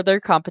 voted for their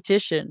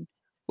competition,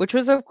 which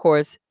was, of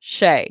course,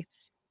 Shea.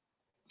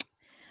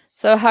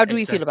 So how do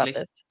we feel about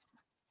this?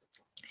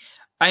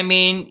 I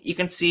mean, you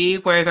can see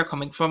where they're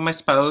coming from, I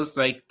suppose.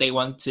 Like, they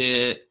want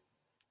to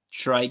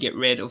try get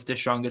rid of the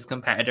strongest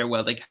competitor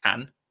while they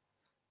can.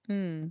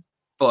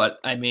 But,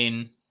 I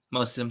mean,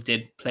 most of them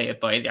did play it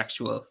by the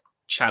actual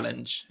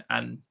challenge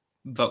and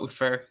vote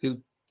for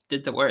who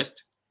did the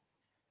worst.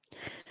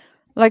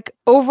 Like,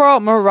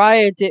 overall,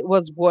 Mariah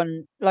was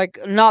one, like,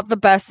 not the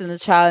best in the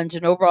challenge,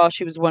 and overall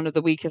she was one of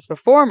the weakest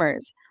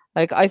performers.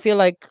 Like, I feel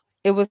like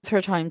it was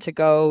her time to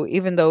go,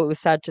 even though it was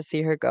sad to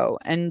see her go.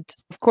 And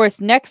of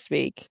course, next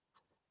week's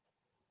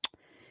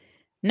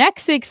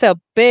a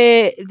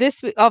bit,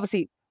 this week,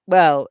 obviously,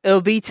 well,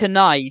 it'll be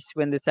tonight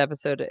when this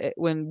episode is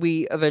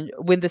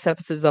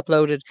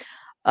uploaded,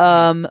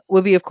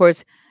 will be, of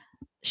course,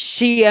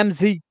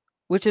 SheMZ,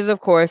 which is, of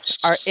course,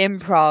 our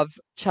improv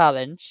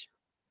challenge.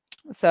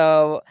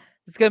 So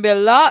There's going to be a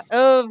lot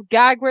of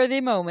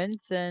gag-worthy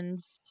moments and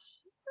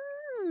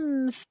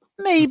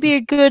maybe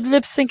a good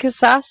lip sync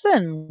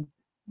assassin.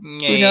 Who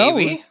Maybe.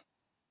 knows?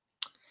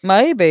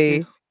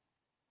 Maybe.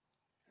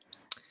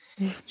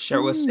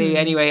 Sure, we'll see.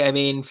 Anyway, I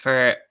mean,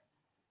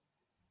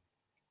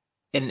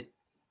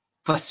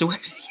 what's the word?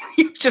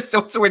 What's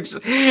the word?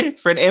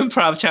 For an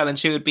improv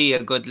challenge, who would be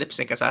a good lip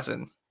sync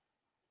assassin?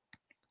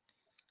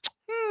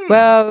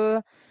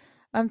 Well,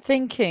 I'm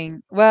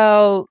thinking.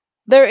 Well,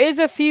 there is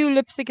a few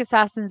lip sync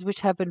assassins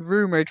which have been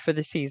rumored for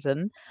the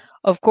season.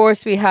 Of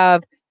course, we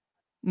have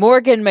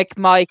Morgan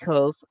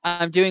McMichaels.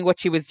 I'm doing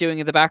what she was doing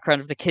in the background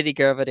of the Kitty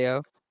Girl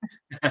video.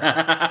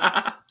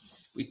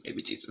 Sweet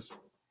baby Jesus.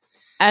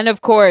 And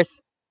of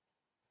course,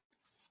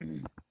 oh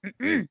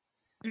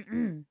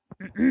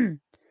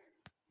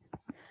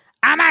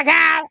my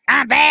God,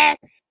 I'm back.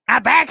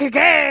 I'm back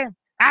again.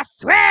 I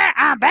swear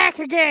I'm back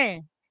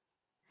again.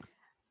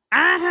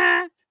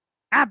 I'm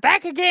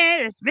back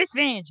again. It's Miss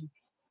Vanjie.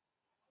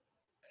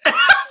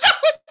 That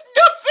was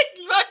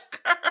nothing like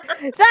her.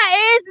 That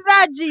is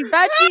Vanjie.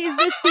 Vanjie is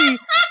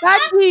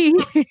literally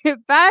Vanjie.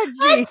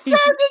 That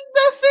sounded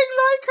nothing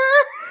like her.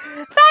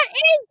 That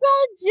is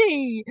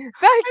Vanjie.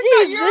 Vanjie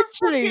is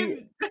literally.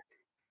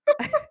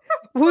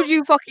 Who do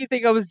you fucking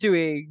think I was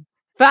doing?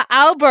 That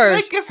Albert.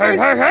 Like if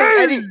there's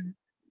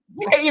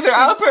either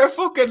Albert or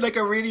fucking like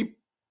a really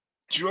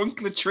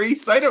drunk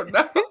Latrice. I don't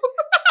know.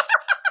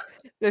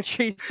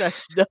 Latrice says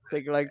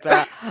nothing like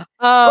that.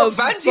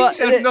 Vanjie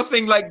says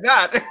nothing like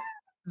that.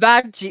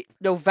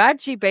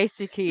 Vanjie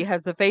basically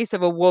has the face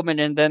of a woman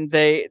and then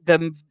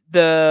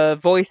the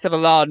voice of a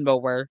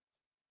lawnmower.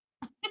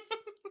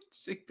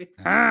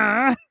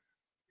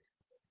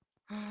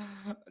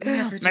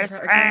 Never do that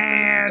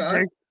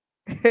again.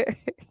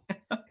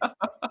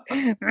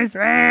 Miss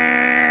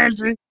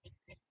Vanjie.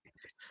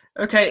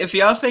 Okay, if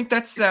y'all think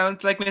that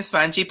sounds like Miss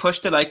Vanjie, push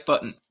the like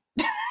button.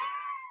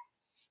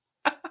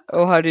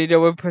 Oh, honey,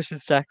 no one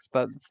pushes Jack's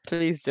buttons.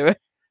 Please do it.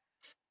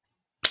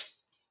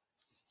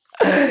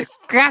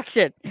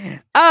 Correction.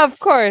 Of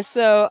course.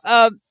 So,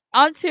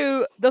 on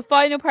to the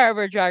final part of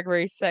our Drag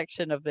Race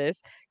section of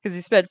this, because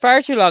we spent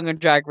far too long on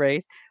Drag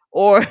Race,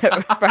 or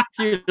far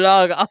too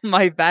long on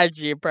my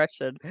Vanjie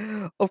impression.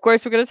 Of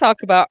course, we're going to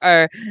talk about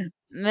our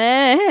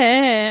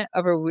meh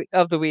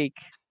of the week.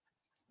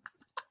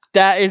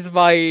 That is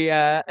my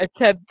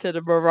attempt at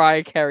a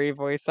Mariah Carey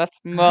voice. That's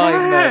my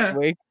meh of the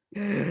week.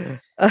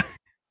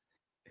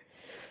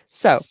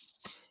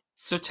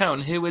 So Tone,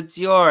 who was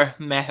your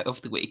meh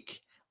of the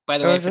week? By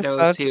the way, for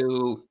those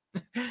who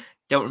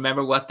don't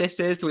remember what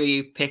this is,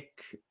 we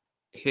pick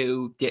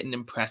who didn't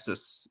impress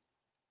us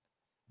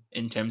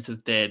in terms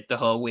of the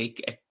whole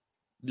week,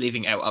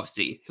 leaving out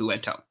obviously who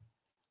went home.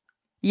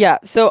 Yeah,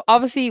 so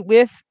obviously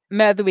with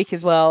meh of the week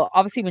as well,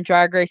 obviously when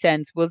Drag Race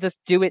ends, we'll just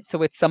do it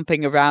so it's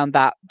something around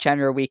that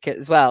general week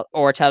as well,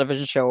 or a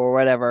television show or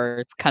whatever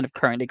it's kind of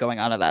currently going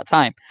on at that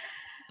time.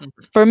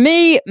 Mm-hmm. For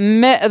me,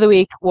 meh of the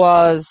week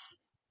was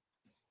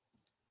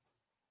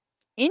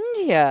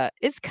India.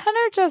 It's kind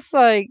of just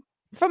like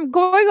from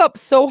going up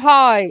so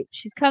high,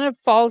 she's kind of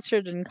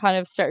faltered and kind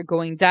of started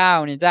going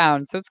down and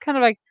down. So it's kind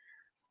of like,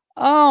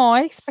 oh,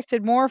 I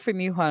expected more from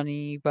you,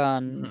 honey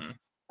bun. Mm-hmm.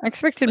 I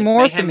expected like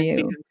more from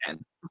you.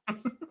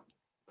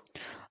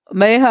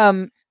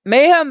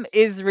 Mayhem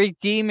is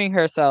redeeming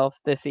herself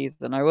this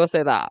season. I will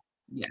say that.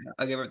 Yeah,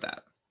 I'll give her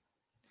that.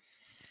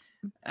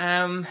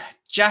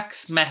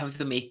 Jack's meh of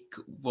the week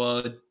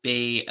would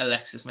be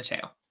Alexis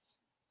Mateo.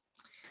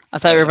 I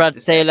thought you were about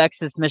to say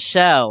Alexis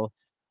Michelle.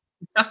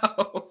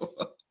 No.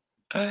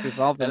 We've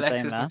all been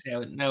Alexis saying that.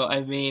 Mateo. No,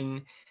 I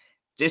mean,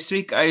 this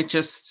week I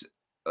just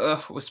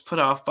was put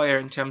off by her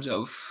in terms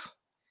of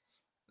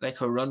like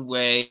her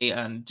runway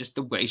and just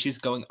the way she's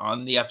going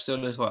on the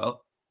episode as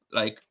well.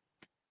 Like,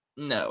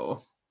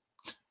 no.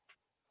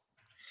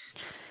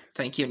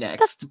 Thank you,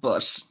 next.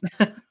 But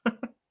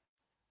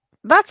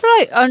that's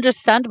like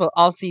understandable.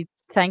 Obviously,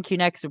 thank you,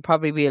 next would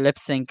probably be a lip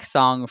sync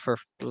song for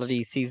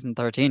bloody season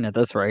 13 at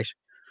this rate.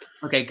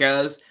 Okay,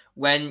 girls,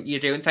 when you're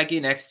doing thank you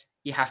next,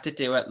 you have to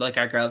do it like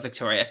our girl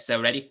Victoria.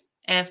 So ready?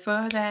 And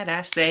for that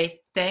I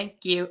say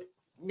thank you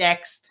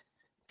next.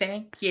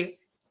 Thank you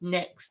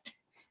next.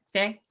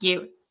 Thank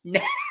you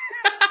next.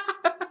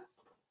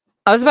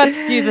 I was about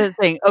to do the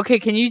thing. Okay,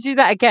 can you do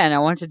that again? I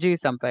want to do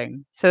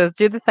something. So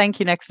do the thank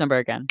you next number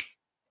again.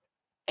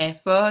 And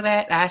for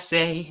that I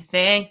say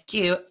thank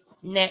you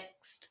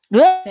next.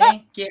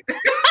 Thank you.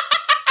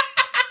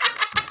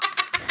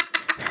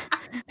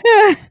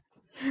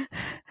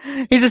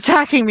 He's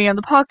attacking me on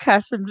the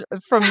podcast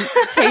from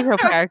Potato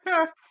Park.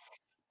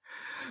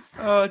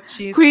 Oh,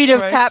 Jesus Queen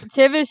Christ. of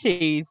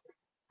Captivities.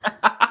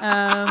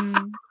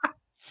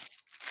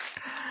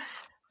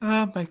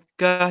 Oh my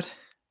God.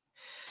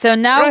 So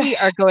now we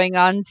are going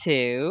on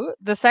to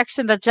the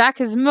section that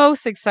Jack is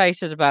most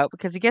excited about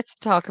because he gets to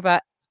talk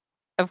about,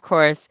 of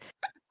course,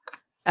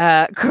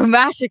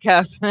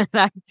 Chromatica from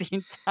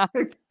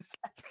 19,000.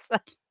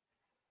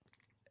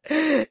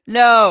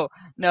 No,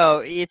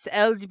 it's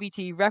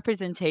LGBT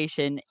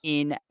representation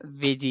in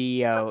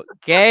video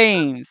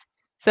games.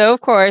 So,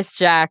 of course,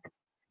 Jack,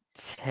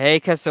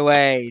 Take us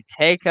away.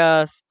 Take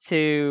us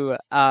to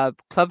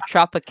Club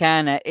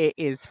Tropicana. It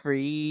is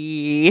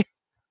free.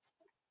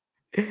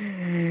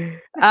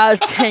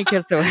 Take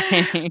us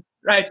away.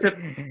 Right.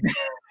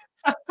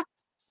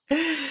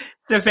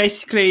 So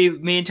basically,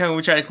 me and Tony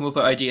were trying to come up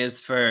with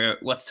ideas for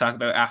what to talk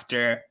about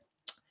after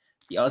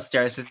the All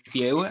Stars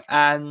review,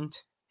 and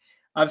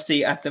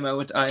obviously at the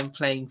moment I'm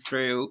playing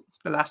through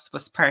The Last of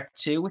Us Part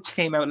 2, which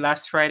came out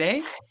last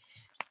Friday.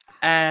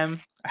 I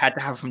had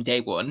to have it from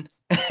day one.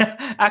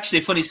 Actually,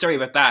 a funny story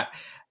about that.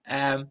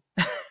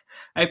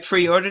 I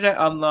pre-ordered it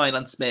online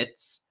on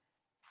Smiths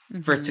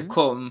for it to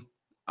come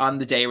on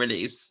the day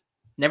release.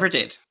 Never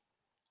did.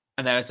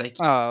 And I was like,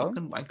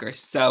 fucking wanker.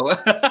 So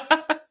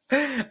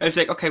I was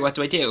like, okay, what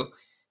do I do?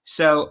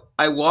 So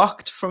I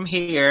walked from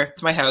here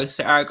to my house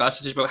to Argos,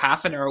 which is about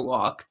half an hour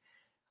walk.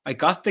 I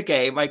got the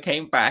game, I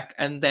came back,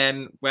 and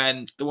then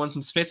when the one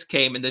from Smiths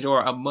came in the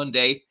door on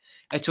Monday,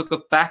 I took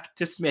it back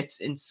to Smiths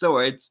in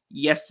Swords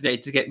yesterday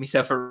to get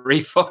myself a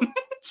refund.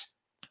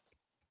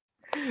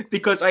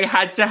 Because I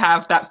had to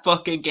have that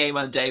fucking game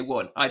on day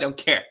one. I don't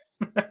care.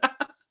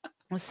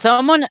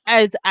 Someone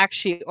has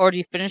actually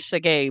already finished the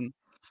game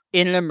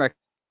in Limerick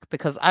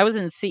because I was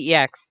in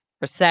CEX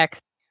or SEX,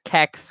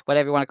 KEX,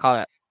 whatever you want to call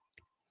it.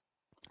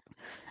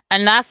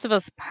 And Last of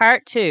Us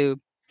Part 2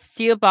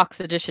 Steelbox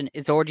Edition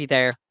is already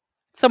there.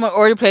 Someone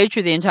already played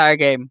through the entire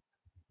game.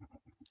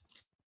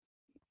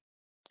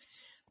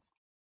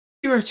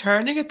 You're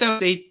returning it though.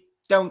 They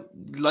don't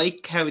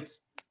like how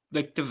it's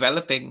like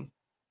developing.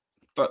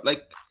 But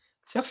like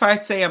so far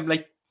I'd say I'm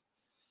like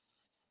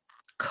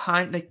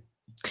kind of like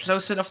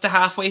close enough to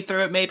halfway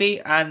through it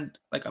maybe, and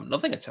like I'm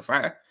loving it so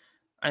far.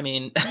 I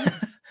mean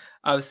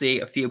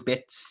obviously a few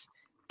bits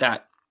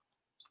that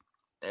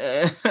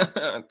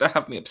that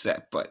have me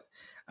upset, but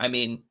I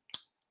mean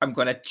I'm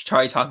gonna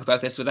try to talk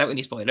about this without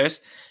any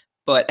spoilers.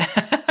 But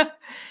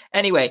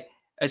anyway,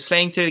 I was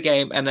playing through the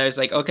game and I was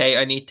like, okay,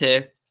 I need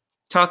to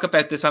talk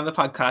about this on the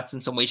podcast in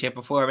some way, shape,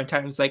 or form. And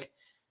Taryn's like,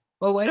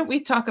 well, why don't we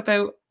talk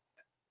about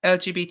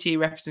LGBT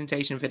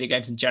representation in video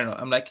games in general?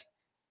 I'm like,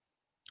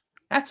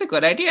 that's a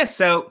good idea.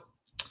 So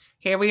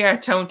here we are.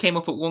 Tone came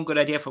up with one good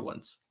idea for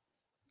once.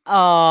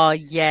 Oh,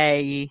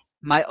 yay.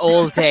 My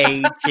old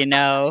age, you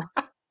know.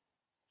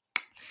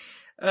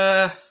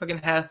 Fucking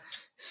hell.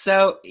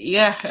 So,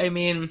 yeah, I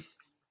mean,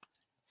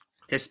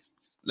 there's,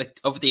 like,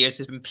 over the years,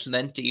 there's been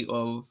plenty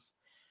of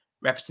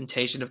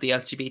representation of the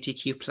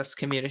LGBTQ plus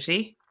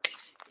community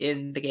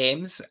in the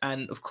games.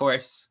 And, of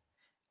course,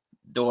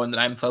 the one that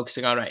I'm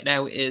focusing on right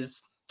now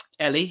is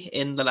Ellie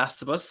in The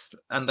Last of Us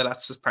and The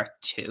Last of Us Part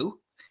 2.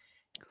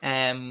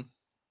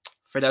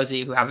 For those of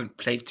you who haven't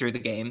played through the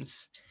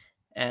games,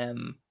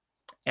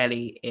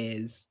 Ellie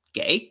is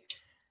gay.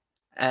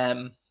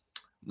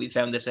 We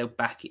found this out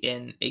back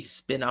in a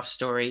spin-off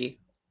story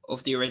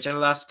of the original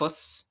Last of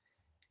Us,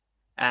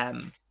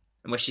 in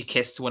which she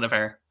kissed one of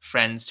her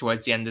friends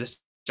towards the end of the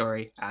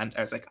story, and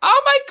I was like,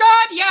 oh my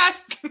god,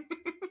 yes!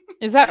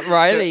 Is that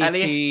Riley So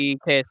Ellie, she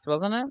kissed,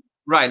 wasn't it?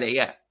 Riley,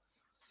 yeah.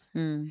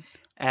 Hmm.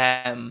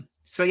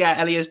 So yeah,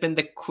 Ellie has been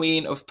the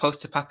queen of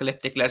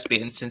post-apocalyptic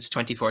lesbians since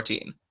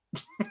 2014.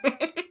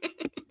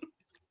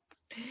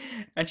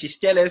 And she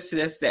still is to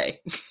this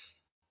day.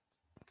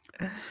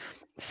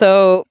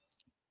 So,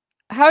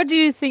 what do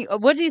you think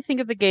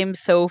of the game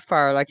so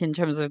far, like in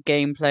terms of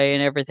gameplay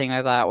and everything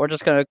like that? We're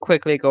just gonna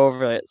quickly go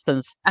over it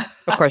since,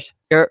 of course,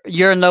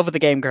 you're in love with the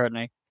game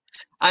currently.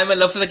 I'm in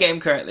love with the game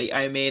currently.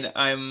 I mean,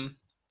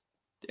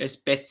 there's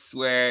bits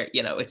where,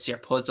 you know, it's your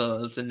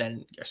puzzles and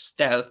then your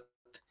stealth.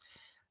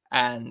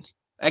 And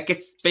like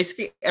it's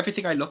basically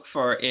everything I look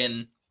for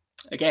in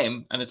a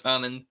game, and it's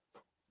on in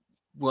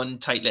one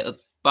tight little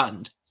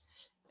band.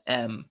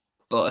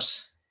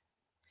 But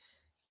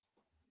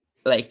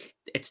like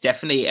it's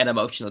definitely an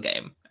emotional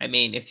game. I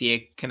mean, if you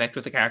connect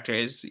with the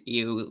characters,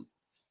 you'll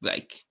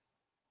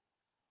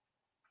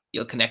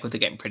connect with the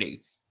game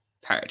pretty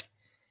hard,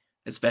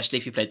 especially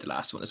if you played the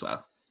last one as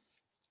well.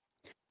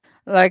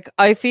 Like,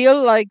 I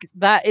feel like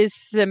that is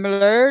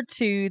similar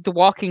to The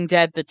Walking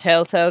Dead, the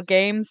Telltale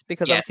games,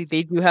 because Yes. obviously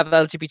they do have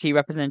LGBT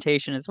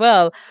representation as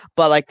well,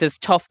 but like there's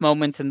tough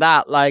moments in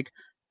that. Like,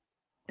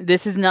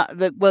 this is not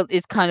well,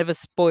 it's kind of a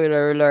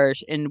spoiler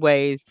alert in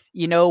ways,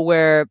 you know,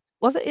 where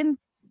was it in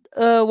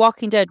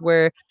Walking Dead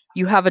where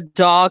you have a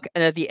dog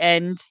and at the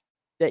end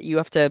that you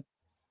have to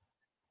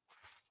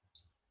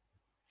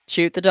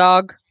shoot the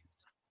dog?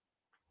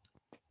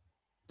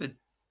 The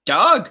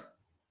dog?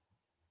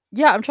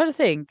 Yeah, I'm trying to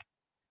think.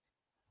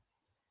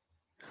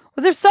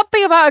 Well, there's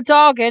something about a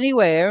dog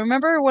anyway. I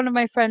remember one of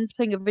my friends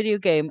playing a video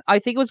game. I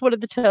think it was one of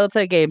the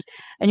Telltale games,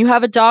 and you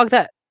have a dog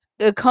that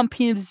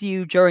accompanies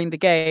you during the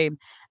game,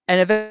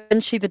 and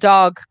eventually the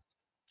dog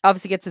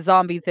obviously gets a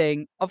zombie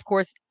thing. Of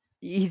course,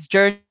 he's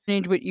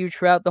journeyed with you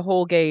throughout the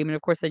whole game, and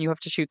of course, then you have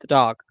to shoot the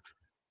dog.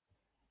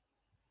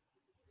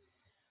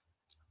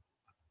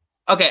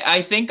 Okay,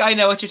 I think I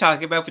know what you're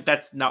talking about, but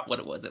that's not what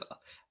it was at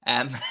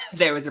all.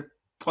 There was a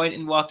point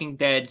in Walking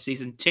Dead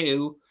season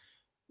 2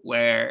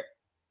 where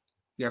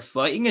you're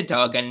fighting a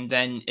dog, and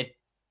then it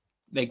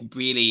like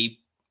really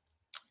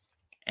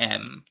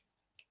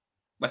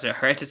whether it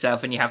hurts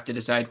itself and you have to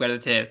decide whether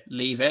to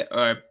leave it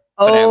or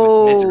put out its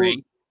Oh,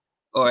 misery,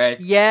 or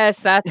yes,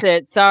 that's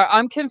it. Sorry,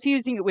 I'm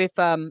confusing it with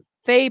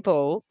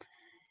Fable.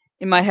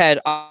 In my head,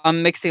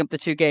 I'm mixing up the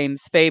two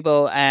games,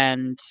 Fable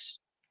and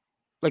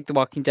like The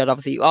Walking Dead.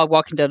 Obviously,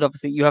 Walking Dead.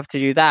 Obviously, you have to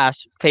do that.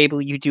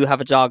 Fable, you do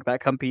have a dog that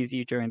accompanies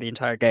you during the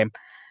entire game.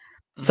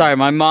 Sorry,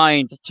 my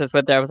mind just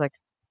went there. I was like,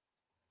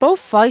 both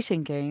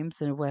fighting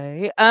games in a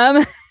way.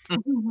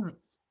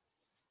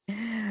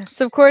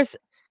 So of course,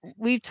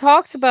 we've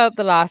talked about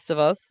The Last of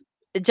Us.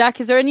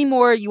 Jack, is there any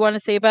more you want to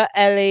say about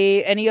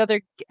Ellie? Any other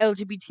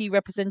LGBT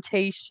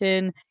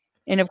representation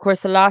in, of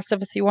course, The Last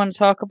of Us you want to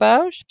talk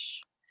about?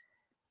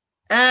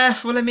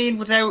 Well, I mean,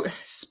 without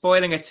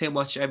spoiling it too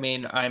much, I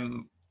mean,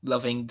 I'm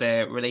loving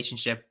the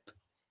relationship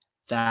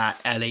that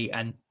Ellie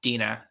and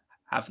Dina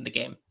have in the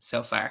game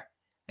so far.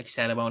 Like I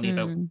said, I'm only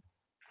about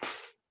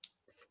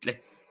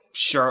like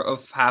short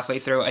of halfway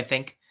through, I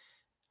think,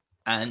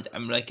 and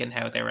I'm liking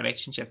how their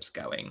relationship's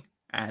going,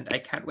 and I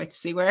can't wait to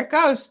see where it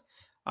goes.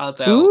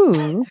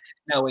 Although,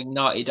 knowing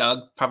Naughty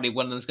Dog, probably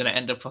one of them's going to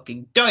end up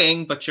fucking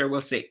dying, but sure,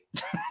 we'll see.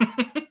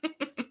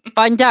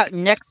 Find out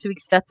next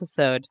week's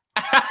episode.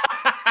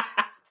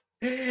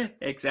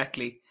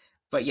 Exactly.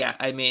 But yeah,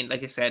 I mean,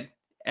 like I said,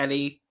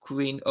 Ellie,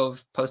 queen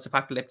of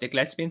post-apocalyptic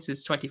lesbians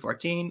since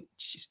 2014.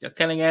 She's still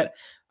killing it.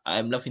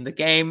 I'm loving the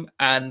game,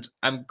 and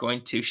I'm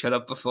going to shut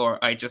up before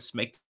I just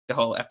make the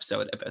whole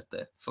episode about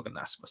the fucking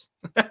Last of Us.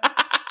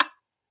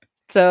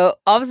 So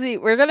obviously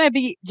we're going to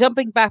be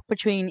jumping back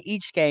between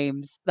each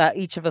games that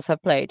each of us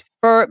have played.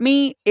 For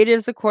me, it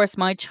is of course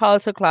my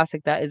childhood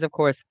classic that is of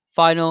course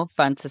Final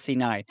Fantasy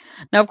IX.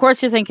 Now of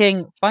course you're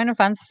thinking, Final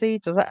Fantasy,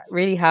 does that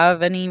really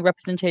have any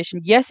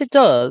representation? Yes, it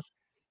does.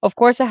 Of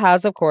course it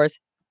has, of course.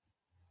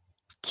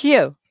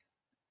 Q.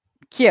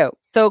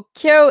 So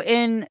Q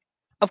in,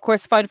 of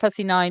course, Final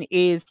Fantasy IX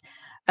is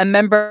a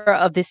member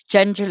of this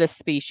genderless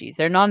species.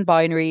 They're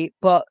non-binary,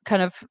 but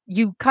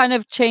you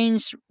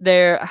change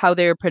how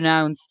they're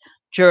pronounced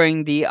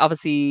during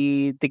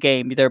obviously the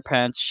game. They're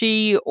pronounced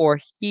she or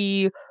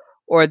he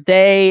or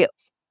they.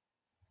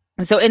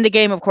 So in the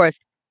game, of course,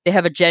 they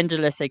have a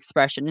genderless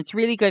expression. It's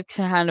really good to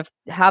kind of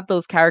have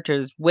those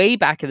characters way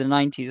back in the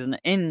 90s and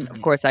in,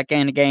 of course, that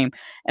kind of game.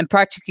 And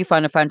practically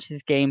Final Fantasy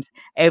games,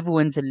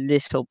 everyone's a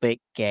little bit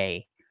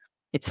gay.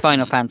 It's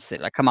Final Fantasy.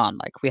 Like, come on.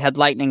 Like, we had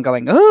Lightning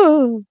going,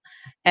 ooh.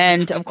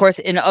 And of course,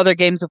 in other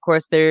games, of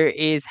course,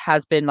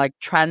 has been like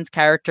trans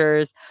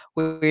characters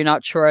where you're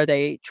not sure are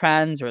they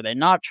trans or they're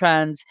not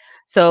trans.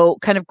 So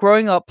kind of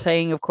growing up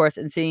playing, of course,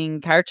 and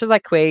seeing characters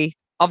like Quay,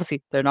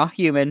 obviously they're not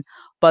human,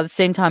 but at the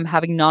same time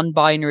having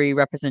non-binary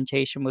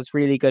representation was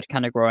really good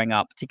kind of growing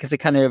up because it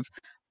kind of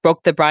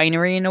broke the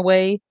binary in a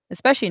way,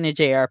 especially in a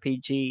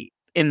JRPG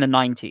in the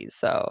 90s.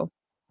 So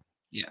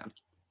yeah,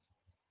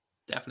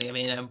 definitely. I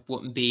mean, I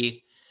wouldn't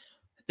be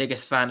the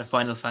biggest fan of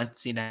Final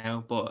Fantasy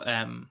now, but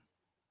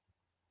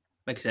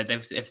like I said,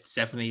 it's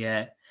definitely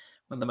one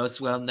of the most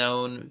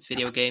well-known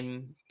video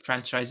game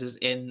franchises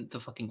in the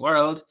fucking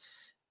world,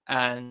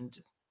 and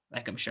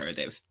like I'm sure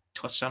they've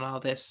touched on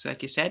all this,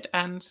 like you said,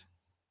 and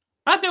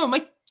I don't know, I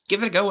might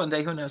give it a go one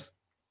day. Who knows?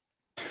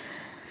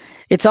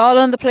 It's all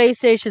on the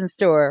PlayStation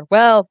Store.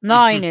 Well,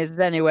 9 is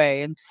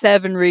anyway, and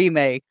 7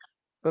 remake,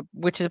 but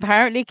which is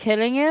apparently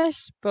killing it,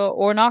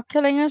 or not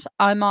killing it.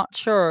 I'm not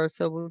sure.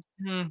 So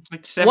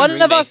like 7 one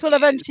remake of us will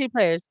eventually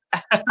play it.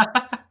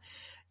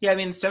 Yeah, I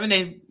mean 7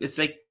 it's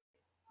like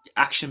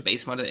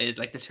action-based mode. It is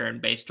like the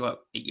turn-based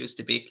what it used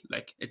to be.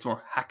 Like it's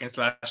more hack and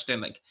slash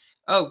than like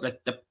like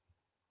the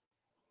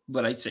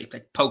what I'd say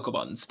like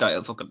Pokemon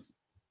style fucking.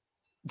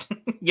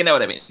 You know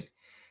what I mean?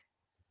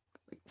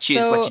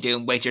 Choose what you do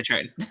and wait your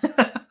turn.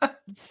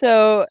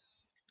 So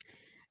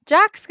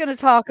Jack's going to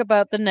talk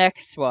about the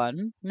next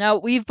one. Now,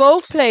 we've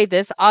both played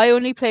this. I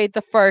only played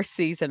the first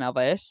season of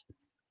it.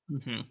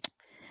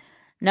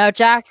 Now,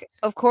 Jack,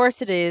 of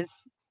course it is.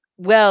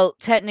 Well,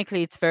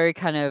 technically, it's very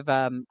kind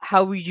of,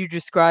 how would you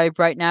describe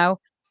right now?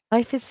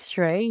 Life is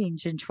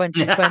strange in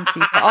 2020,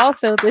 but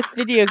also this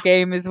video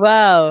game as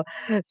well.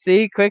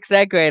 See, quick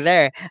segue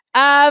there.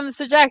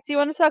 So Jack, do you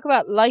want to talk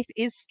about Life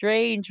is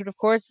Strange? And of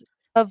course,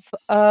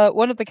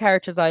 one of the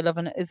characters I love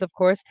in it is, of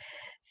course,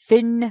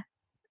 Finn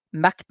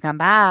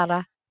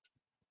McNamara.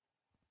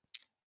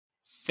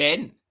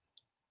 Finn?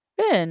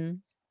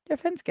 Finn? Yeah,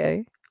 Finn's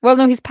gay. Well,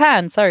 no, he's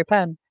Pan. Sorry,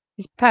 Pan.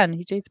 He's Pan.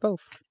 He dates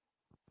both.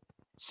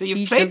 So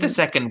you've played the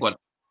second one?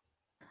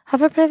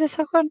 Have I played the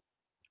second one?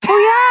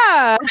 Oh,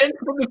 yeah!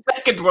 The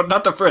second one,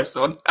 not the first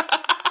one.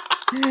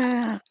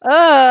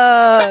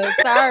 Oh,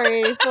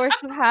 sorry. Force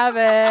of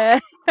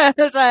habit. I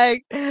was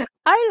like,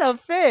 I love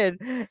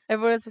Finn.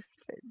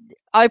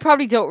 I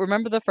probably don't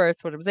remember the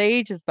first one. It was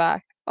ages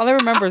back. All I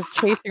remember is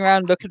chasing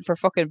around looking for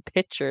fucking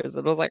pictures.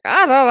 And I was like,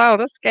 I don't know.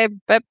 This game's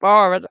a bit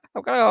boring.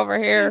 I'm going over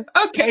here.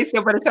 Okay,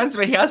 so by the sounds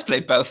of it, he has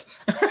played both.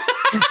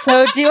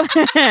 So do you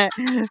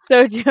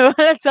want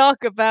to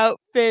talk about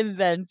Finn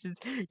then, since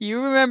you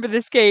remember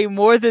this game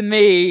more than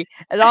me,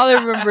 and all I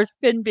remember is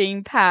Finn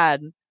being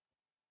Pan.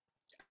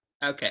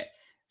 Okay,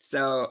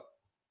 so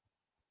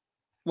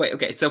Wait,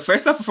 okay. So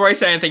first off, before I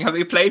say anything, have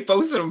you played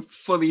both of them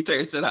fully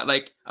through so that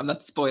like I'm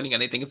not spoiling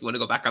anything if you want to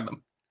go back on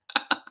them?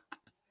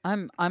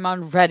 I'm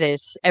on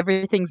Reddit.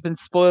 Everything's been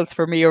spoiled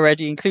for me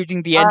already,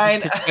 including the ending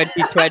Fine. to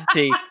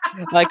 2020.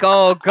 Like,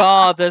 oh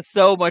god, there's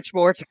so much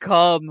more to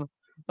come.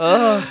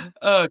 Oh,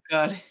 Oh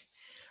god.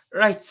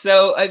 Right.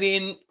 So I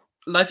mean,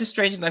 Life is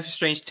Strange and Life is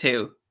Strange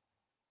 2,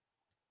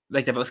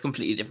 like they're both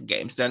completely different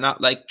games. They're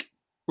not like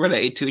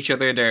related to each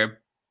other. They're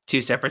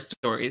two separate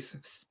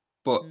stories.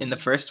 But in the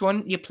first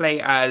one, you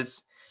play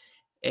as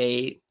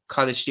a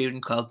college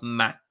student called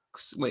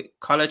Max. Wait,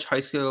 college, high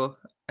school?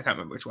 I can't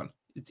remember which one.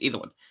 It's either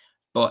one.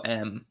 But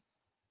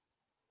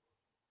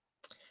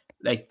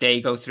like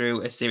they go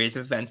through a series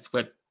of events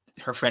with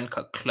her friend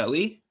called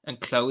Chloe, and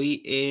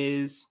Chloe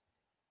is,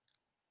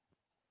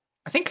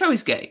 I think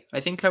Chloe's gay. I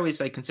think Chloe's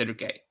like considered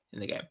gay in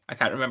the game. I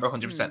can't remember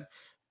 100%,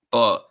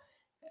 but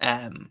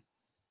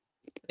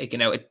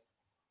like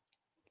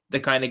the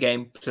kind of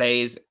game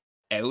plays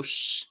out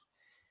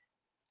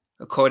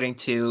according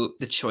to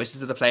the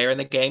choices of the player in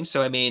the game.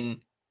 So I mean,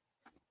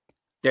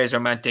 there's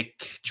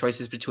romantic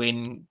choices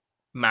between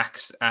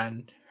Max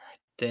and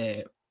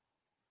the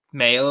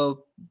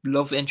male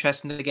love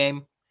interest in the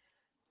game.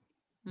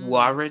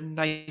 Warren,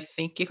 I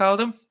think you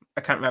called him.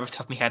 I can't remember off the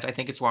top of my head. I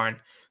think it's Warren.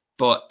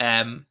 But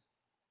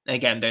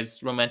again,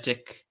 there's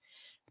romantic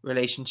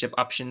relationship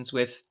options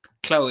with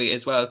Chloe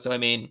as well. So I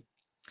mean,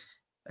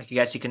 like I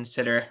guess you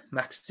consider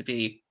Max to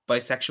be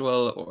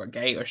bisexual or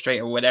gay or straight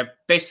or whatever,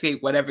 basically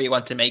whatever you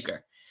want to make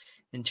her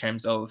in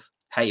terms of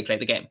how you play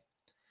the game.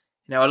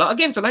 You know, a lot of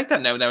games are like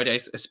that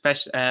nowadays,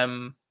 especially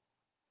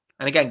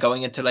and again,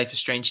 going into Life is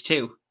Strange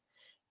 2,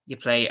 you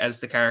play as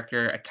the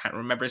character, I can't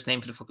remember his name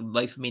for the fucking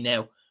life of me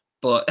now,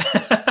 but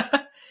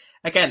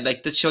again,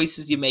 like the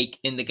choices you make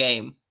in the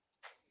game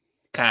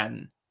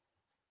can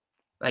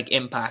like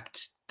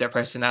impact their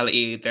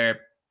personality,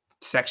 their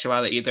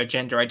sexuality, their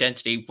gender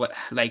identity, what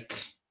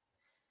like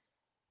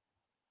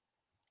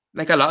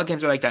a lot of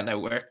games are like that now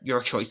where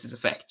your choices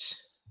affect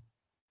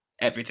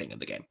everything in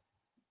the game.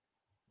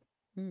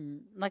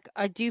 Like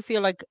I do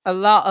feel like a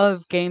lot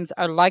of games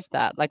are like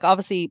that. Like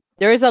obviously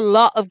there is a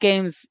lot of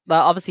games that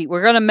obviously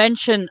we're going to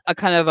mention a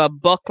kind of a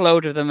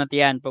buckload of them at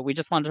the end, but we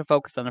just wanted to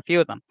focus on a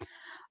few of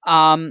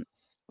them.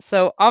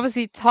 So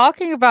obviously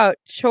talking about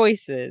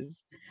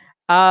choices,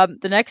 the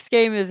next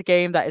game is a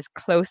game that is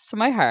close to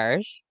my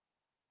heart.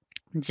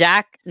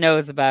 Jack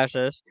knows about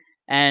it,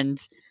 and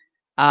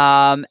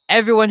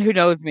everyone who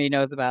knows me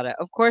knows about it.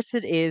 Of course,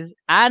 it is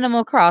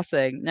Animal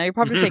Crossing. Now you're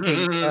probably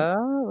thinking,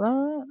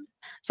 what?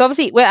 So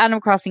obviously, with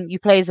Animal Crossing, you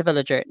play as a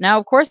villager. Now,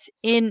 of course,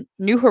 in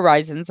New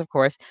Horizons, of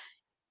course,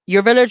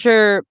 your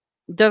villager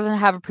doesn't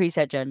have a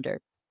preset gender.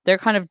 They're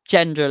kind of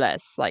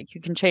genderless. Like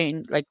you can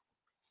change. Like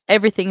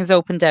everything is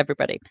open to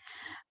everybody.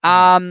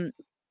 And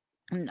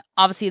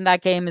obviously, in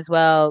that game as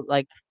well,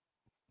 like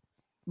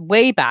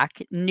way back,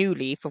 New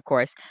Leaf, of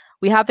course,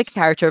 we have the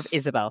character of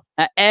Isabelle.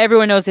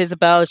 Everyone knows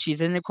Isabelle.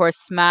 She's in, of course,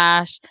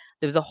 Smash.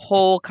 There was a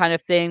whole kind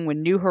of thing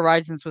when New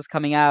Horizons was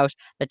coming out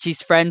that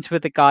she's friends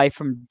with the guy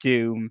from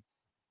Doom.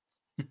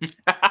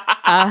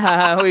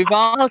 We've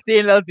all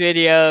seen those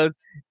videos.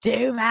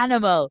 Doom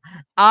Animal.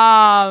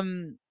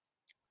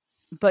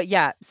 But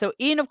yeah, so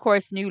in, of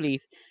course, New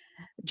Leaf,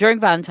 during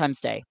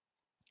Valentine's Day,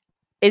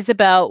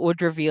 Isabelle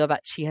would reveal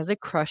that she has a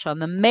crush on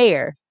the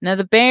mayor. Now,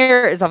 the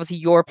mayor is obviously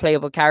your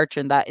playable character,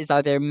 and that is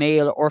either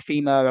male or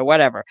female or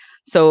whatever.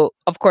 So,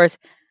 of course,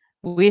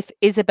 with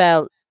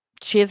Isabelle,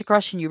 she has a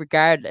crush on you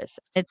regardless.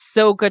 It's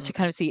so good to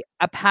kind of see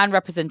a pan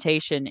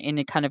representation in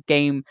a kind of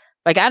game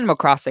like Animal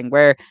Crossing,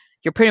 where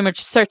you're pretty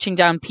much searching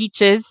down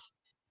peaches.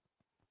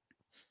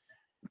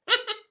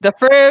 The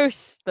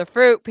fruit,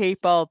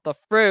 people, the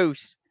fruit.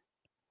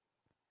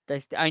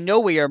 I know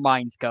where your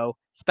minds go,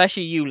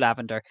 especially you,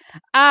 Lavender.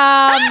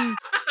 Oh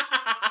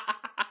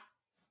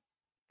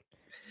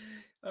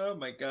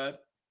my god.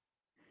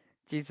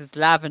 Jesus,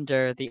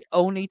 Lavender, the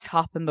only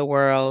top in the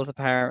world,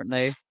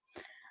 apparently.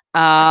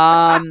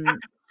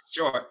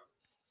 Sure.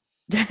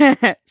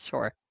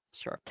 Sure,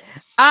 sure.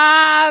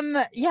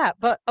 Yeah,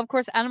 but of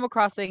course, Animal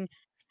Crossing,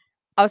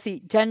 obviously,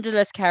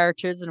 genderless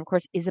characters, and of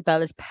course,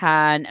 Isabelle is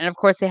pan, and of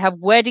course, they have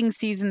wedding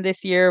season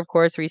this year, of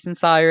course, Reese and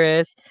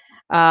Cyrus.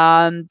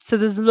 So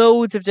there's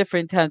loads of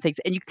different kind of things,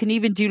 and you can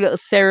even do little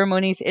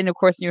ceremonies in, of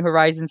course, New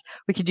Horizons.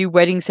 We can do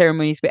wedding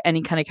ceremonies with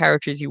any kind of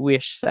characters you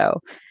wish.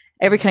 So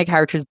every kind of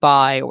character's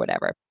bi or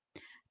whatever.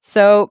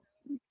 So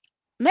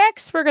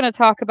next, we're going to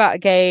talk about a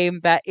game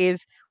that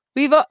is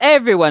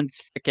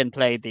everyone's freaking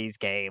played these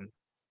games.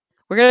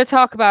 We're going to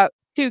talk about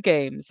two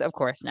games, of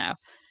course, now.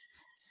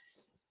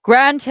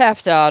 Grand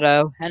Theft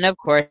Auto and, of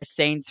course,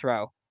 Saints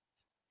Row.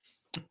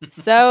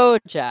 So,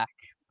 Jack,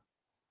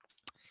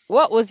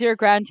 what was your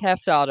Grand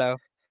Theft Auto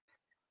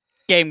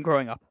game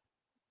growing up?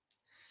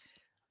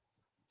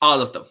 All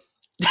of them.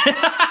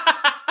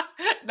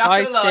 Not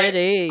Vice gonna lie.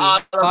 City. All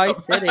of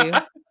Vice them. City.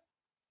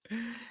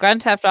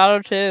 Grand Theft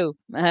Auto 2.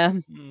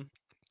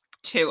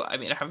 2. I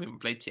mean, I haven't even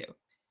played 2.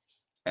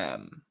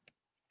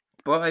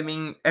 But I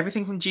mean,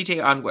 everything from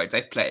GTA onwards,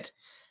 I've played.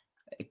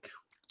 Like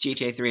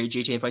GTA 3,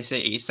 GTA Vice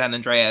City, San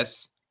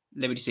Andreas,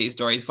 Liberty City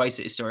Stories, Vice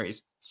City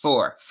Stories.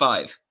 4,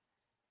 5.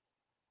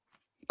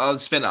 All the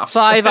spin-offs.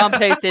 5 on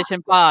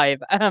PlayStation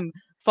 5. 5 on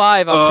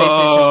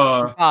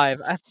PlayStation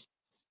 5.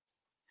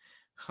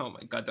 Oh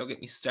my god, don't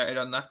get me started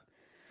on that.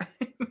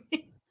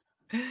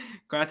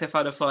 Grand Theft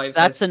Auto 5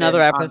 That's has another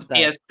been on episode.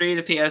 PS3,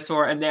 the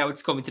PS4, and now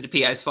it's coming to the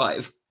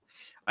PS5.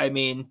 I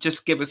mean,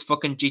 just give us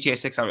fucking GTA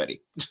 6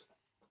 already.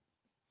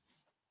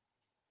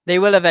 They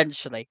will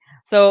eventually.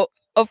 So,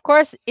 of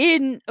course,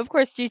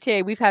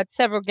 GTA, we've had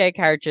several gay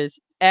characters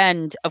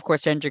and, of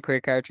course,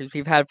 genderqueer characters.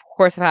 We've had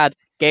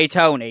Gay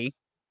Tony.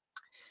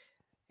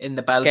 In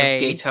the Ballad of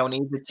Gay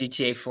Tony, the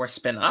GTA 4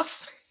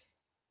 spin-off.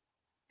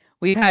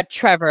 We've had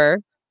Trevor.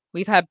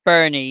 We've had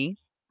Bernie.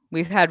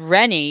 We've had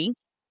Rennie.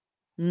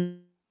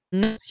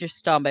 Not your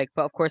stomach,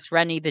 but of course,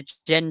 Rennie, the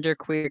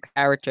genderqueer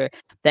character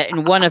that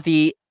in one of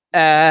the,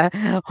 of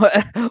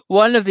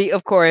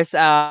course,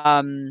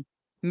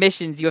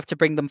 missions, you have to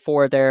bring them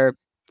for their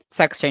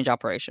sex change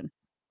operation.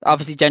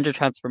 Obviously, gender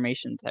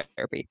transformation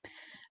therapy.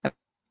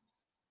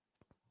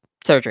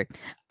 Surgery.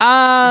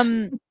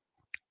 But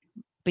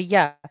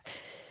yeah.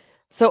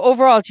 So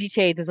overall,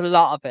 GTA, there's a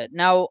lot of it.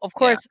 Now, of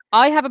course,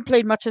 I haven't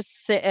played much of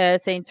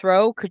Saints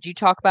Row. Could you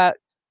talk about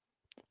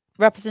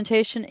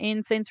representation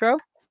in Saints Row?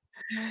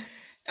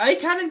 I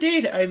can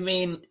indeed. I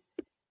mean,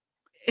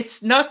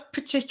 it's not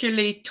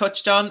particularly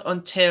touched on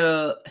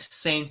until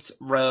Saints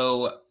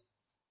Row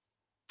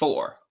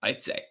 4,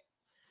 I'd say,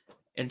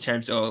 in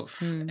terms of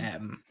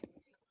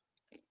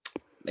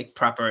like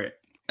proper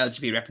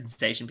LGBT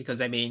representation.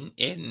 Because I mean,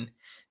 in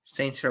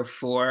Saints Row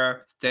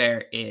 4,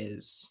 there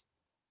is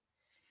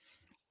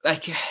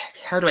like,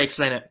 how do I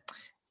explain it?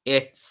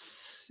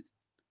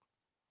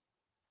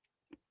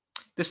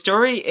 The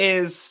story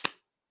is,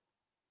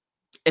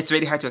 it's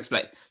really hard to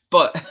explain,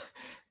 but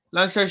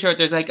long story short,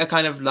 there's like a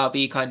kind of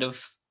lobby kind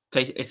of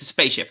place. It's a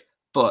spaceship,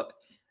 but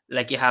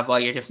like you have all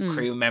your different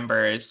crew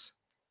members,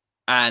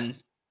 and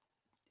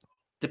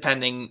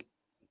depending,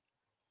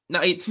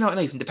 not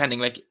even depending,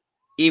 like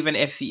even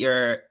if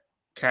your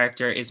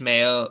character is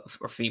male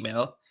or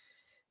female,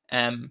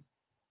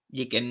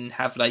 you can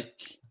have like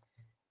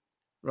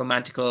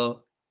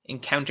romantical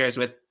encounters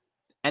with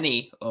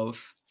any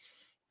of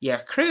your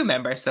crew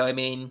members. So I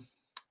mean,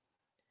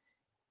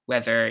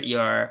 whether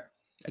you're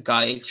a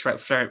guy trying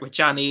to flirt with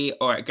Johnny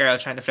or a girl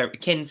trying to flirt with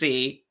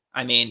Kinsey,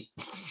 I mean,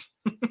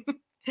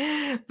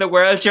 the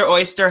world's your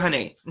oyster,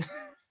 honey.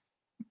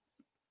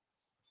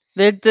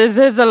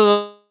 There's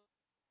a,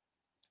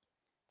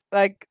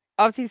 like,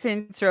 obviously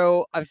Saints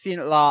Row, I've seen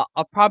it a lot.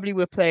 I probably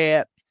will play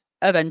it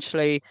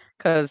eventually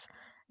because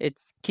it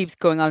keeps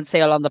going on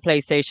sale on the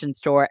PlayStation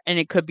Store, and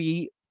it could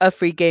be a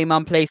free game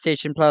on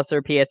PlayStation Plus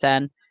or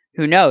PSN.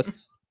 Who knows?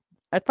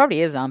 It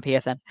probably is on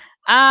PSN.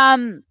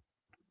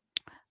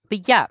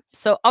 But yeah,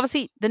 so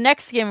obviously the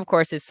next game, of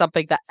course, is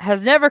something that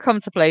has never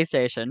come to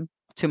PlayStation,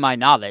 to my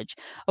knowledge.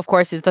 Of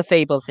course, is the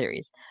Fable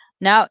series.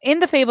 Now, in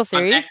the Fable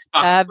series,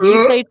 have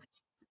you played?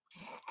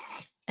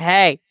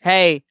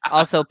 Hey,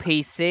 also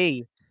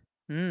PC.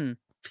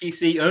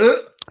 PC.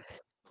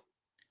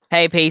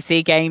 Hey,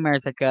 PC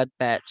gamer's a good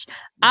bitch.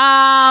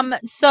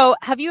 So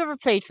have you ever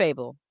played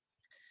Fable?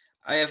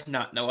 I have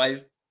not. No,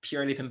 I've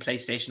purely been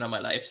PlayStation all my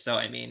life. So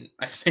I mean,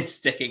 I've been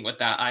sticking with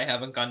that. I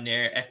haven't gone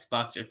near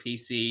Xbox or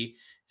PC.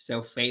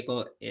 So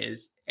Fable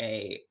is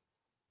a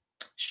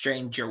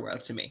stranger world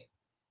to me.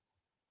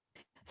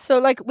 So,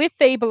 like with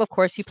Fable, of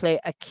course, you play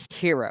a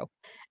hero,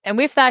 and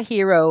with that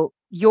hero,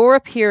 your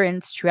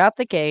appearance throughout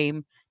the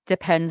game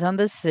depends on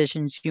the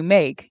decisions you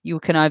make. You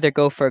can either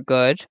go for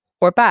good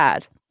or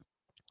bad.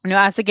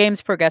 Now, as the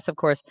games progress, of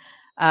course,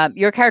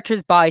 your character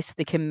is bi, so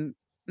they can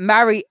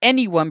marry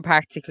anyone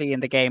practically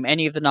in the game,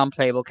 any of the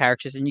non-playable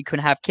characters, and you can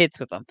have kids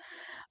with them.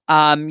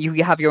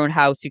 You have your own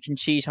house, you can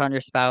cheat on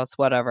your spouse,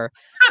 whatever.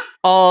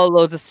 All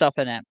loads of stuff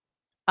in it.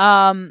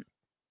 But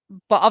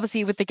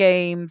obviously with the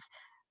games,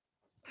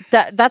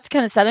 that's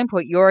kind of selling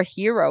point. You're a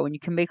hero and you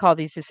can make all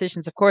these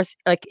decisions. Of course,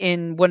 like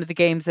in one of the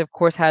games, of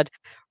course, had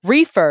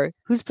Reefer,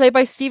 who's played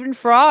by Stephen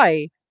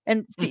Fry.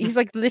 And he's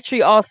like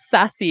literally all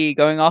sassy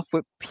going off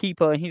with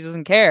people and he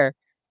doesn't care.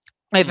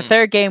 Like the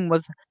third game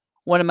was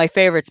one of my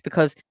favorites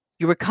because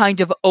you were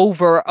kind of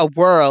over a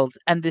world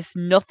and this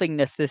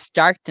nothingness, this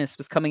darkness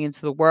was coming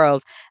into the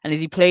world. And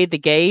as you played the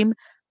game,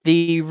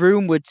 the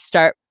room would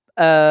start,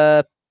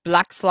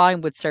 black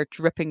slime would start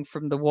dripping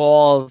from the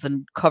walls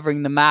and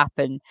covering the map,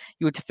 and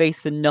you had to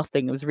face the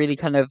nothing. It was really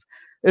it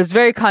was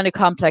very kind of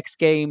complex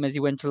game as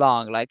you went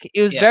along. Like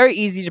it was very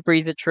easy to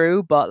breeze it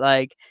through, but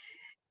like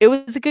it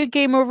was a good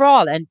game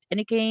overall. And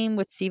any game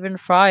with Stephen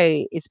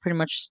Fry is pretty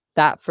much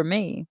that for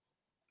me.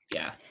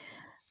 Yeah.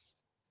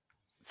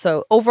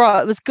 So overall,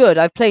 it was good.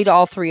 I've played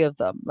all three of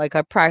them. Like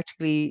I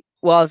practically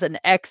was an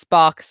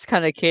Xbox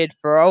kind of kid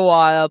for a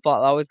while, but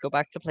I'll always go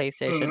back to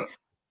PlayStation.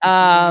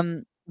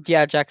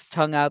 Yeah, Jack's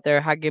tongue out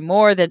there hanging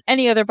more than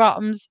any other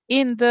bottoms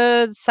in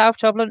the South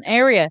Dublin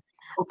area.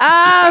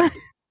 Oh,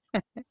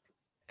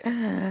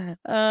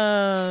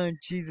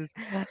 Jesus.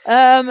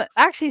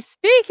 Actually,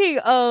 speaking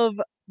of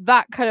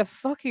that kind of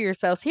fucking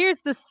yourselves, here's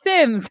The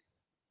Sims.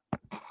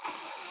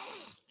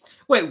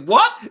 Wait,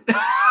 what?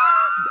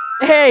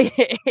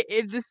 Hey,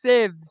 in The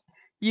Sims,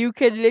 you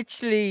can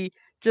literally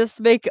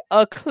just make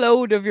a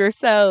clone of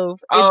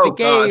yourself in the Oh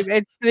game God.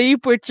 and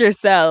sleep with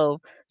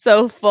yourself.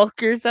 So fuck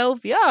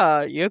yourself.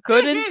 Yeah, you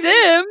could in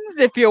Sims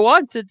if you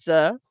wanted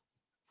to.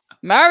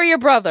 Marry your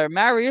brother,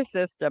 marry your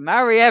sister,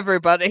 marry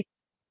everybody.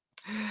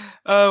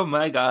 Oh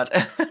my God.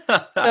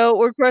 So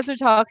we're of course we're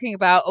talking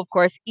about, of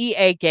course,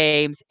 EA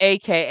Games,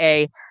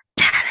 aka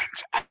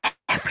Challenge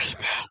Everything.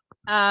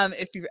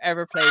 If you've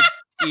ever played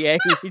EA,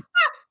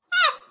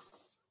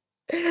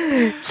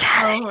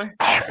 challenge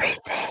Oh,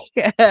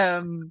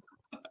 everything.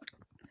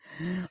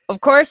 Of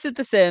course, with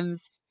The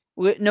Sims,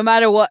 no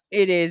matter what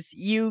it is,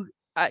 your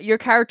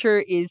character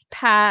is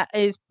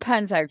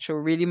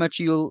pansexual. Really much,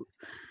 you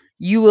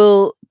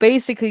will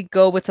basically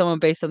go with someone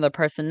based on their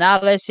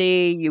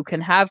personality. You can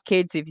have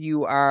kids if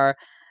you are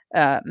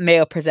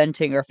male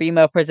presenting or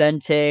female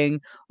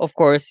presenting. Of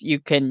course, you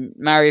can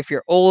marry if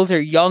you're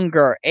older,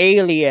 younger,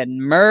 alien,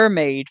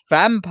 mermaid,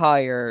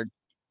 vampire,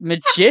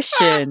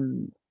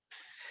 magician.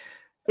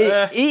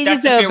 It is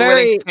that's if a you're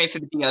willing to very pay for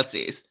the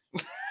DLCs.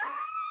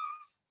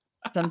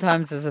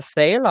 sometimes there's a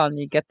sale on,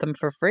 you get them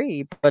for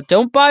free, but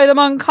don't buy them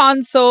on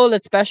console.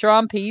 It's better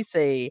on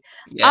PC.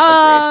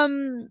 Yeah,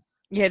 agreed.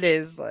 Yeah, it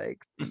is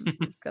like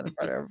it's kind of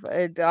better.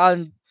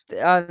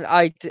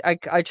 I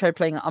tried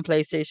playing it on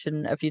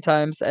PlayStation a few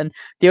times, and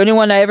the only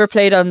one I ever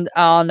played on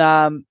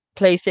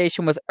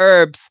PlayStation was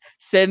Herbs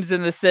Sims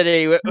in the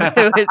City with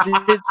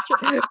its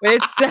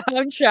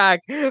soundtrack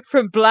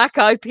from Black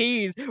Eyed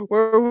Peas,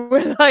 where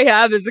Will I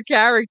Am as a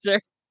character.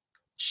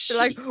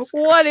 Like, Jesus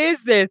what Christ.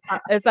 is this?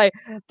 It's like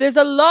there's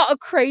a lot of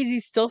crazy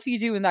stuff you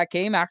do in that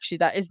game actually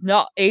that is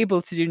not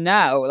able to do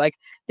now. Like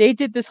they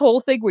did this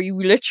whole thing where you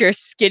literally are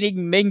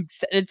skinning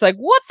minks, and it's like,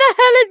 what the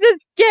hell is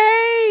this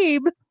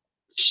game?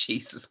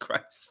 Jesus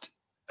Christ.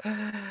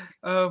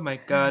 Oh my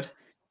God.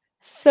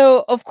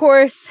 So of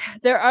course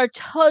there are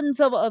tons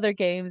of other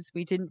games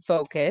we didn't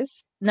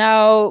focus.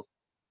 Now,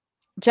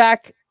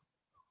 Jack,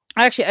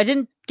 actually I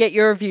didn't get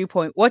your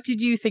viewpoint. What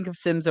did you think of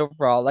Sims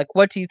overall? Like,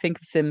 what do you think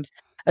of Sims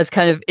as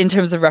kind of in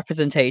terms of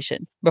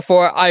representation?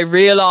 Before I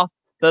reel off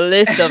the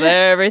list of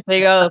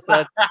everything else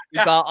that we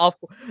got off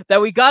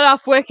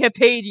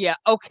Wikipedia.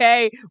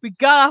 Okay, we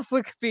got off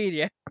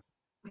Wikipedia.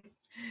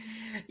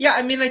 Yeah,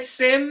 I mean, like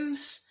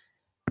Sims.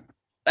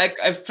 Like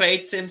I've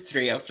played Sims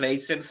 3, I've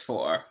played Sims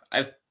 4,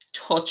 I've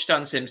touched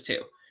on Sims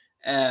 2.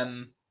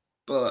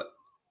 But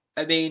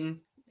I mean,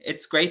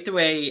 it's great the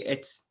way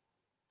it's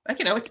like,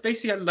 it's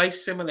basically a life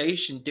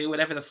simulation. Do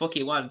whatever the fuck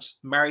you want,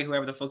 marry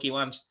whoever the fuck you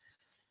want.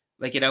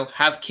 Like,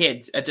 have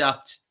kids,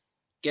 adopt,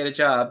 get a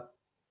job.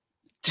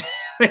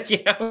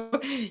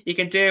 You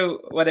can do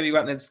whatever you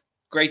want, and it's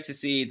great to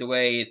see the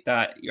way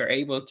that you're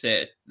able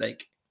to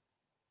like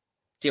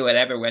do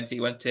whatever. Whether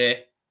you want to,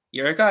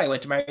 you're a guy,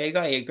 want to marry a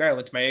guy, a girl,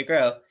 want to marry a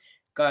girl,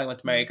 guy, want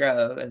to marry a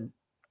girl, and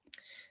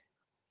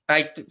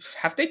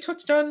have they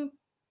touched on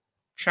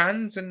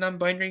trans and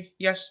non-binary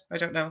yet? I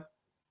don't know. I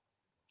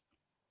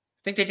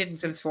think they did in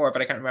Sims 4,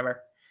 but I can't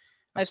remember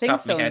I off the think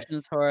top of my so in head.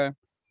 Sims 4.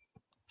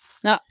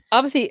 Now,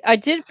 obviously, I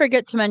did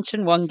forget to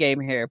mention one game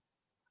here,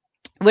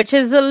 which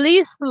is the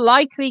least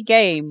likely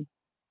game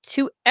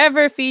to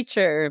ever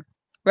feature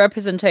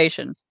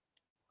representation.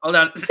 Hold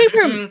on.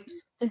 Super.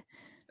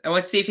 I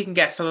want to see if you can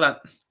guess. Hold on.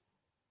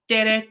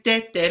 Do.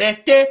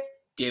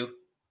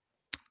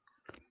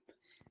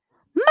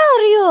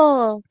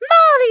 Mario!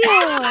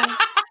 Mario!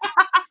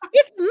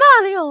 It's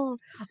Mario!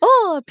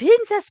 Oh,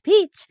 Princess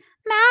Peach!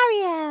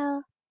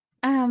 Mario!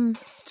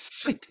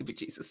 Sweet baby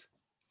Jesus.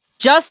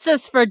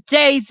 Justice for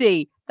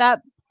Daisy!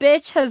 That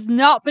bitch has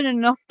not been in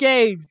enough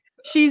games.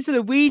 She's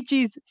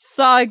Luigi's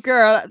side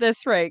girl at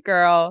this rate,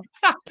 girl.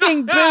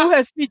 King Boo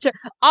has featured.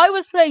 I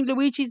was playing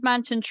Luigi's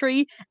Mansion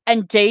 3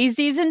 and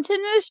Daisy's into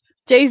it.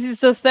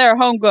 Daisy's just there,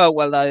 homegirl.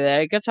 Well,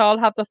 I get to all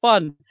have the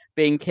fun.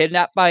 Being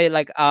kidnapped by,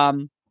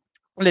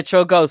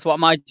 literal ghosts. What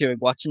am I doing?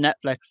 Watching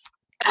Netflix.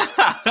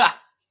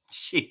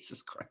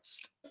 Jesus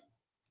Christ.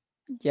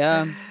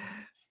 Yeah.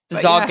 The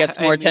But dog yeah, gets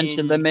more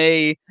attention than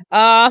me.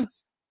 But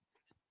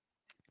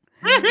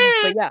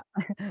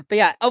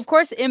yeah, of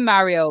course, in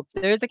Mario,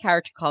 there's a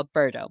character called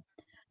Birdo.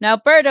 Now,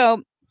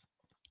 Birdo,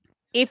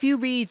 if you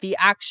read the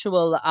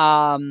actual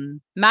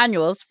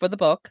manuals for the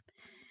book,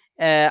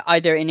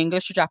 either in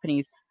English or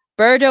Japanese,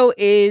 Birdo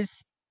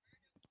is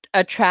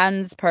a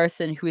trans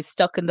person who is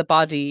stuck in the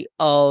body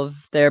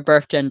of their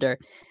birth gender.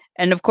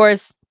 And of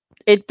course,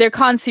 they're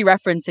constantly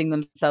referencing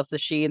themselves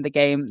as she in the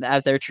game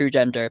as their true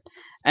gender.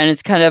 And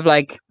it's kind of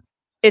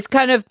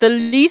the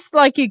least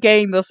likely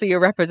game you'll see a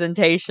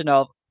representation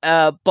of.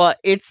 But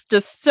it's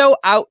just so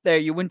out there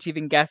you wouldn't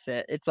even guess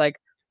it. It's like,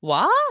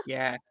 what?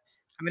 Yeah.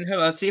 I mean,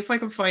 hold on. See if I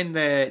can find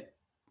the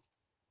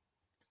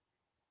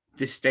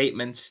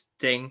statement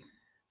thing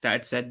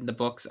that it said in the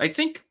books. I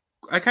think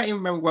I can't even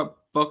remember what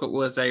book it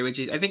was. I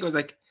think it was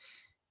like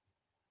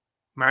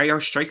Mario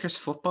Strikers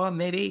Football,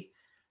 maybe.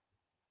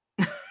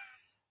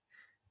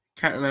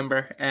 Can't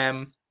remember.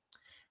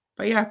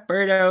 But yeah,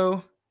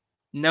 Birdo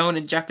known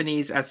in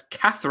Japanese as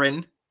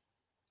Catherine,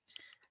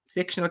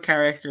 fictional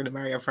character in the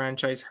Mario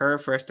franchise. Her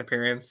first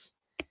appearance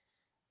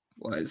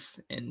was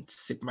in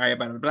Super Mario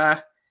blah blah blah,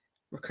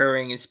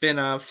 recurring in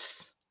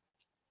spin-offs,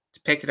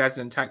 depicted as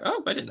an attack.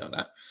 Oh, I didn't know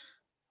that.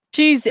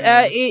 She's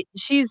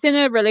in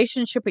a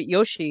relationship with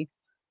Yoshi.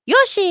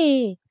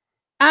 Yoshi!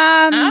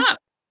 Ah!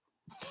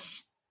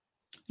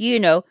 You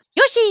know,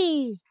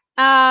 Yoshi!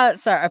 Sorry,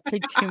 I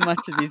played too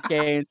much of these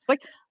games.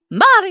 Like,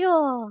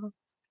 Mario!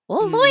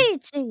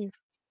 Luigi!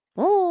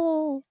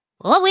 Oh,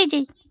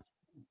 Luigi!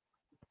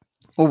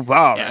 Oh,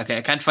 wow. Yeah, okay.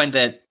 I can't find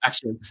the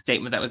actual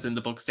statement that was in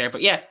the books there.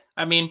 But yeah,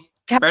 I mean,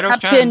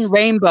 Captain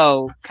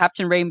Rainbow.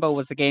 Captain Rainbow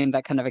was the game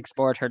that kind of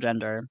explored her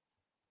gender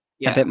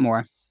a bit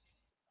more.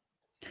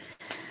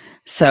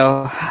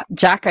 So,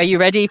 Jack, are you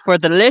ready for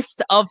the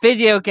list of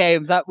video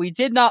games that we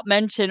did not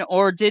mention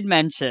or did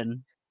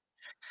mention?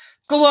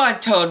 Go on,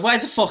 Toad. Why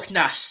the fuck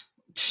not?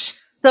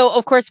 So,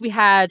 of course, we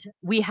had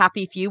We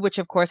Happy Few, which,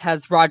 of course,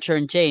 has Roger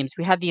and James.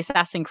 We had the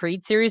Assassin's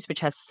Creed series, which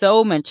has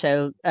so much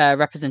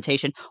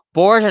representation.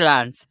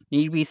 Borderlands.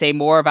 Need we say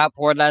more about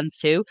Borderlands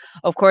 2?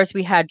 Of course,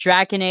 we had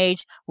Dragon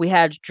Age. We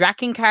had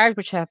Drakengard,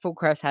 which, of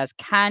course, has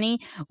Canny,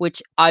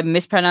 which I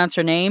mispronounced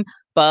her name,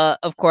 but,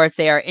 of course,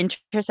 they are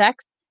intersex.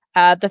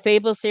 The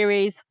Fable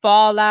series,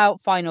 Fallout,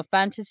 Final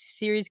Fantasy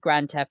series,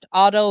 Grand Theft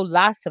Auto,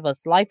 Last of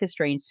Us, Life is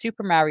Strange,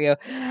 Super Mario,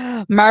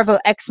 Marvel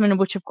X-Men,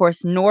 which of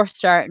course North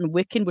Star and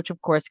Wiccan, which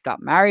of course got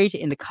married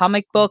in the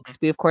comic books.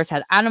 We of course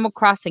had Animal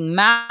Crossing,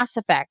 Mass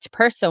Effect,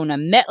 Persona,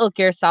 Metal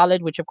Gear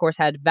Solid, which of course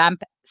had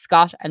Vamp,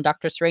 Scott, and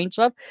Doctor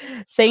Strangelove,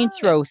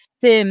 Saints Row,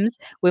 Sims.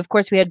 We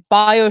had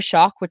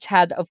Bioshock, which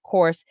had of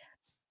course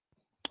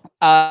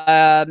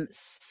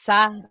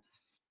Sasha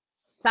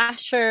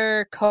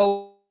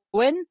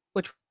Cohen,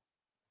 which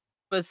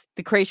was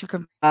the creation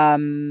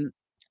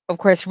of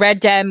course Red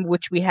Dem,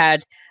 which we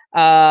had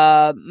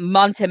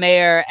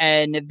Montemayor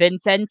and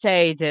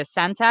Vincente de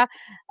Santa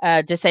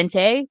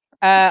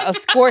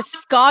of course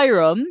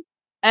Skyrim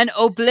and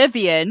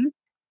Oblivion.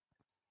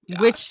 Gosh.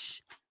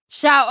 Which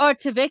shout out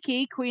to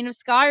Vicky, Queen of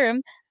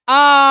Skyrim.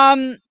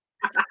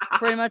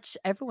 Pretty much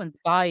everyone's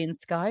buying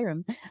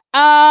Skyrim.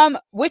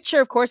 Witcher,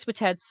 of course, which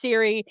had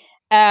Siri.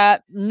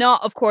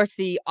 Not, of course,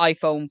 the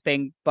iPhone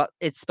thing, but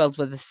it's spelled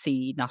with a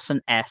C, not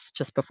an S,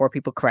 just before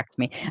people correct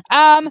me.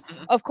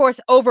 Of course,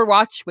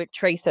 Overwatch with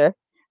Tracer.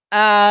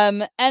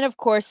 And of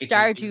course,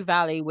 Stardew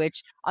Valley,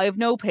 which I have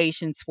no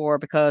patience for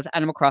because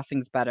Animal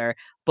Crossing's better.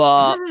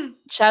 But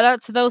shout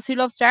out to those who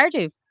love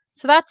Stardew.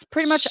 So that's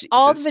pretty much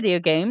all the video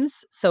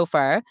games so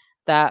far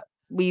that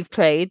we've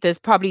played. There's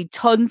probably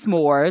tons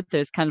more.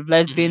 There's kind of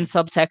lesbian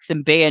subtext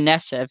in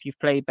Bayonetta. If you've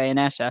played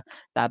Bayonetta,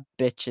 that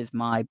bitch is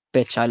my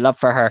bitch. I love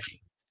for her.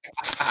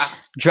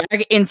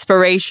 Drag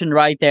inspiration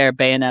right there,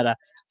 Bayonetta.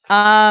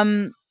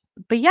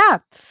 But yeah.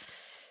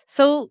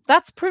 So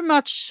that's pretty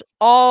much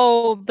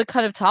all the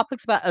kind of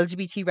topics about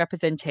LGBT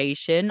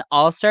representation,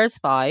 All Stars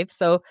 5.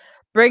 So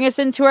bring us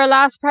into our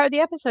last part of the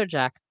episode,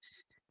 Jack.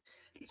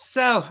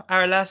 So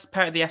our last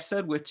part of the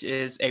episode, which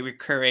is a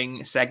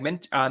recurring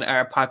segment on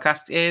our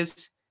podcast,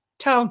 is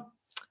Tone.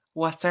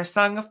 What's our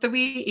song of the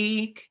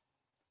week?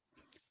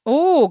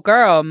 Oh,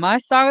 girl, my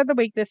song of the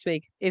week this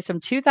week is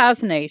from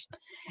 2008.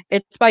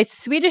 It's by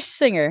Swedish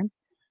singer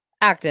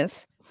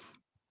Agnes.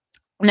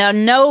 Now,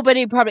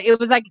 it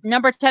was like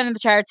number 10 in the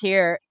charts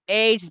here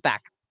ages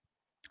back.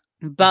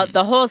 But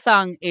the whole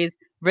song is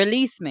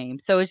Release Me.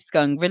 So it's just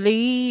going,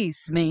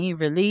 release me,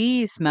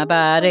 release my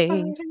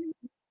body.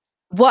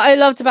 What I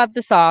loved about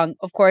the song,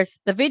 of course,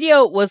 the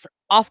video was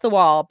off the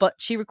wall, but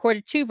she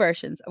recorded two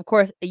versions. Of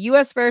course, a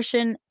US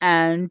version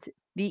and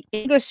the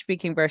English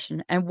speaking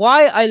version. And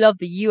why I love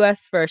the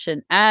US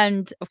version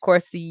and, of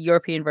course, the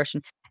European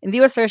version. In the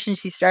US version,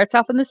 she starts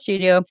off in the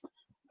studio,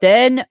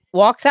 then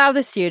walks out of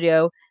the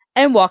studio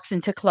and walks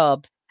into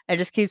clubs. And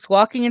just keeps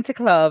walking into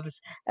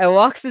clubs and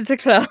walks into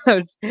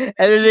clubs. And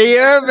in the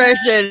Euro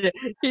version,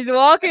 he's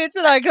walking into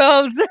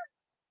nightclubs.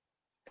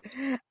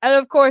 And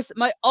of course,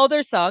 my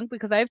other song,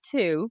 because I have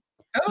two,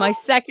 my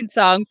second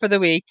song for the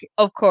week,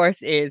 of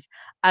course, is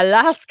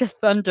Alaska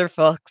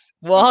Thunderfucks,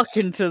 Walk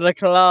into the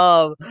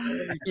Club.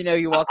 You know,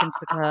 you walk into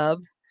the club.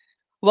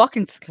 Walk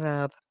into the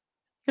club.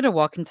 You're going to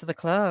walk into the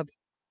club.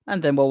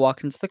 And then we'll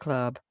walk into the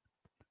club.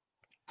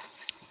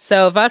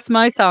 So that's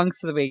my songs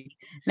for the week.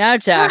 Now,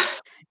 Jack,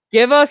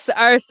 give us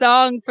our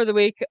song for the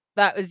week.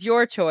 That was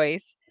your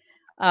choice.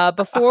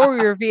 Before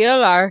we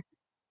reveal our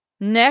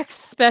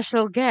next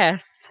special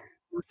guest.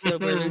 I feel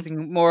we're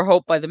losing more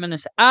hope by the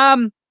minute.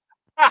 But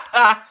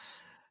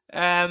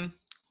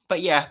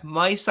yeah,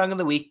 my song of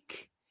the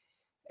week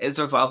is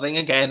revolving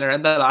again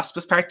around The Last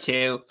of Us Part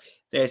 2.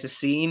 There's a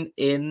scene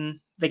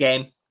in the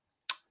game.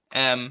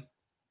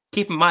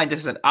 Keep in mind, this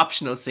is an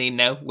optional scene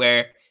now,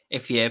 where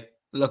if you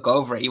look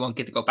over it, you won't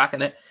get to go back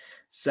in it.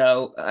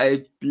 So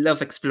I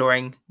love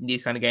exploring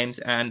these kind of games,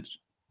 and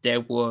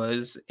there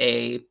was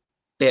a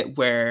bit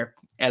where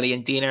Ellie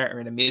and Dina are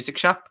in a music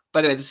shop.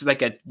 By the way, this is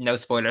like a no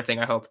spoiler thing,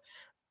 I hope,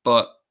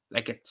 but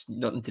like it's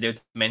nothing to do with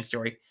the main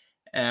story.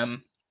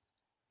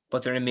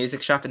 But they're in a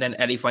music shop, and then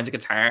Ellie finds a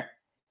guitar,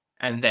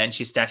 and then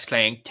she starts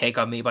playing "Take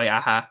on Me" by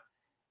Aha,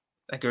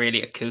 like a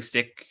really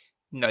acoustic,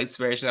 nice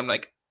version. I'm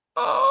like,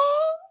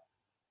 oh,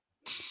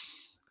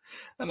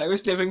 and I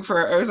was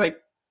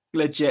like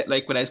legit,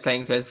 like when I was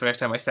playing for the first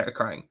time, I started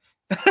crying.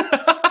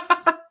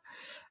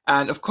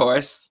 And of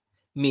course,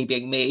 me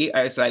being me,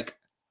 I was like,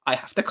 I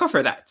have to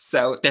cover that.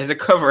 So there's a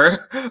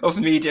cover of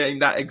me doing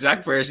that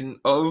exact version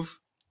of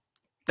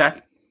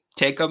that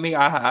 "Take on Me"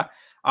 Aha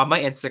on my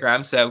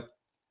Instagram. So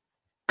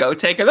go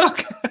take a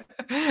look.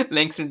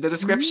 Links in the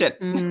description.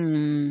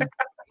 Mm.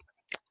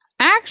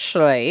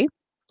 Actually,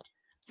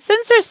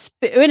 since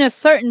we're in a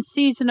certain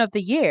season of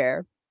the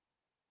year,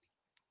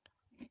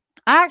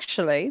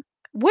 actually,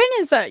 when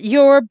is that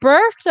your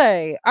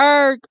birthday?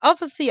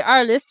 Obviously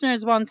our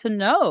listeners want to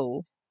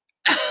know.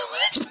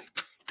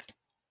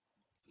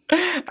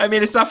 I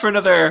mean, it's not for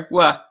another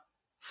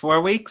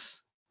 4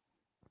 weeks.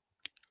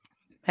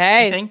 I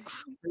Hey, think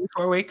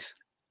 4 weeks.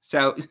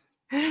 So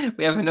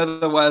we have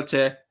another while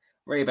to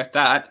worry about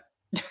that.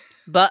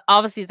 but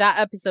obviously that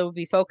episode will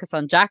be focused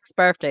on Jack's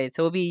birthday,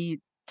 so we'll be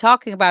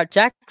talking about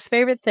Jack's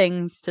favorite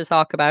things to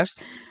talk about.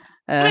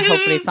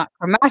 Hopefully it's not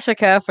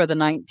Chromatica for the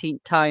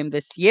 19th time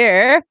this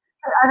year.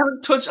 I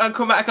haven't touched on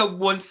Chromatica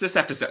once this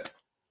episode.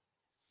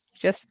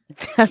 Just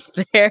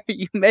there,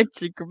 you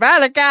mentioned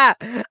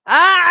Chromatica.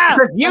 Ah,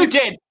 you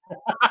did.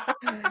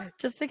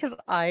 Just because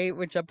I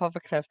would jump off a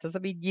cliff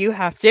doesn't mean you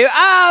have to.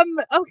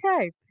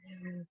 Okay.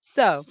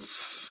 So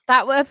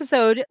that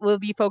episode will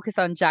be focused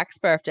on Jack's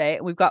birthday.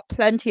 We've got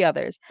plenty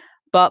others.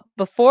 But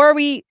before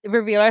we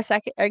reveal our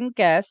second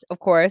guest, of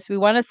course, we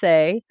want to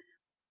say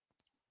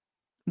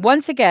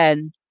once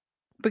again,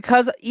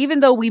 because even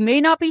though we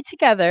may not be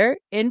together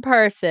in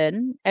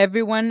person,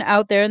 everyone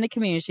out there in the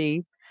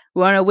community,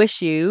 we want to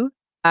wish you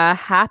a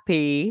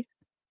happy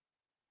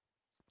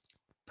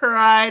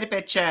Pride,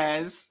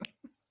 bitches.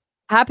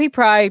 Happy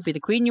Pride, be the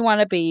queen you want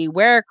to be,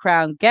 wear a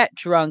crown, get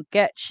drunk,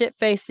 get shit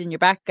faced in your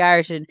back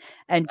garden,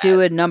 and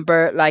do a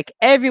number like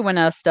everyone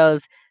else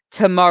does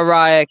to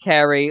Mariah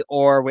Carey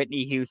or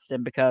Whitney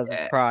Houston because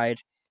it's Pride.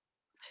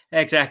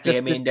 Exactly.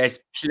 I mean,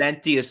 there's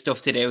plenty of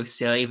stuff to do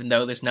still, even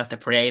though there's not the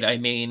parade. I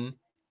mean,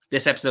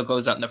 this episode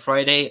goes out on a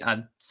Friday,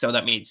 and so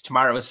that means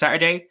tomorrow is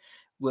Saturday.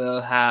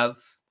 We'll have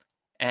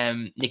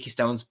Nikki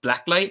Stone's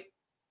Blacklight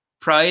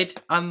Pride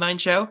online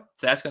show.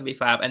 So that's going to be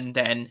fab. And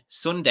then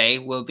Sunday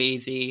will be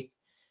the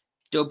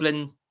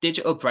Dublin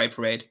Digital Pride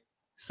Parade.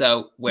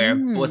 So we're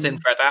buzzing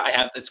for that. I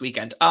have this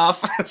weekend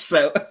off,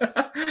 so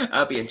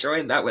I'll be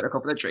enjoying that with a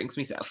couple of drinks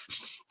myself.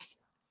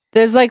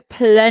 There's like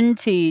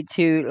plenty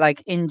to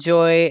like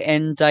enjoy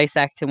and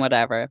dissect and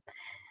whatever.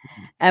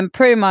 And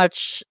pretty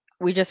much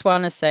we just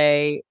want to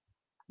say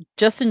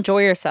just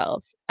enjoy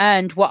yourselves.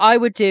 And what I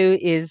would do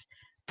is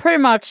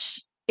pretty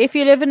much if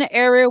you live in an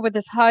area where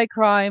there's high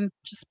crime,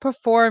 just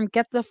perform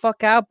 "Get the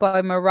Fuck Out"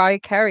 by Mariah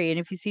Carey. And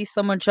if you see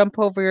someone jump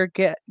over your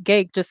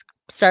gate, just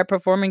start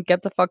performing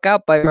 "Get the Fuck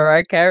Out" by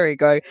Mariah Carey.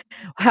 Go,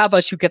 how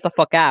about you get the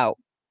fuck out?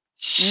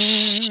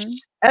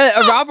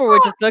 A robber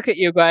would just look at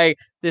you going,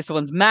 this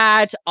one's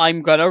mad,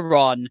 I'm gonna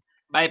run.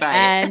 Bye-bye.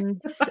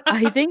 And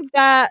I think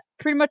that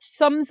pretty much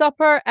sums up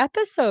our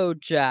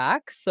episode,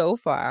 Jack, so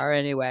far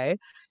anyway.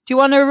 Do you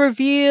want to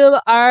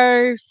reveal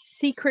our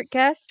secret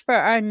guest for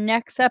our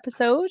next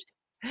episode?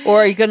 Or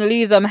are you going to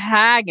leave them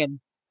hanging?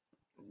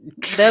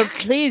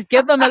 Please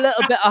give them a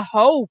little bit of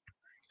hope.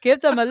 Give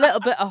them a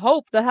little bit of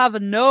hope. They'll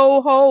have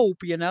no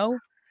hope, you know?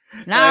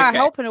 Now okay.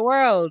 Hope in the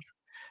world.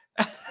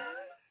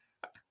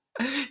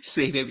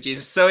 Sweet baby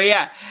Jesus. So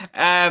yeah,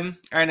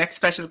 our next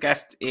special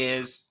guest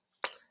is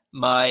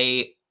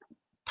my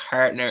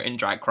partner in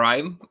drag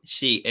crime.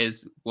 She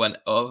is one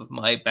of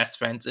my best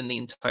friends in the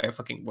entire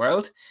fucking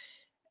world.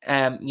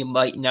 You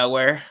might know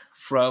her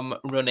from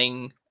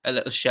running a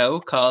little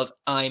show called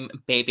I'm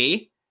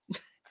Baby,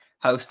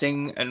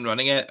 hosting and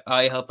running it.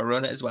 I help her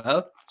run it as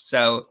well.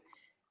 So,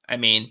 I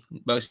mean,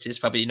 most of you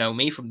probably know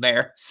me from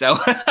there. So,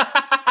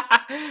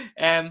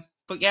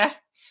 but yeah,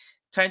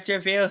 time to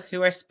reveal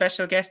who our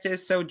special guest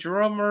is. So,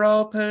 drum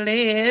roll,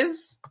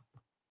 please.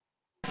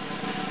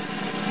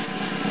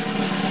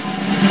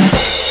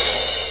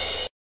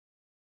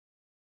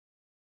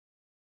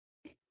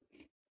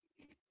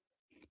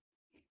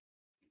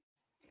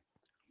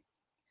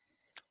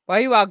 Why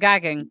are you all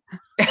gagging?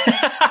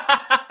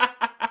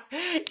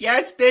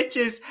 Yes,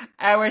 bitches.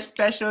 Our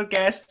special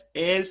guest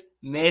is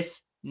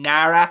Miss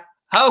Nara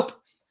Hope.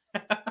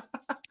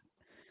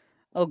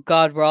 Oh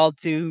God, we're all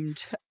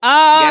doomed.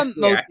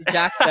 Mostly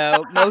Jack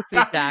though. Mostly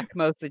Jack.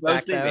 Mostly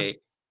though. Me.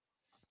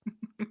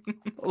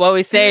 Well,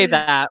 we say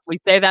that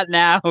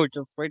now.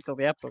 Just wait till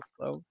the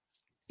episode.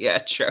 Yeah,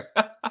 true.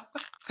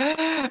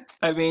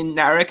 I mean,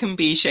 Nara can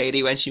be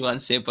shady when she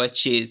wants to, but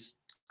she's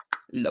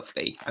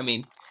lovely. I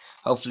mean,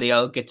 hopefully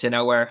I'll get to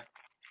know her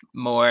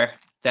more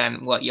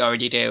than what you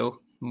already do.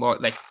 More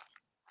like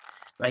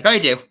I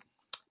do.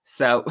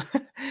 So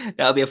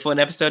that'll be a fun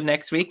episode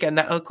next week, and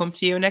that'll come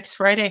to you next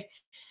Friday.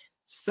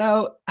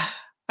 So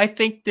I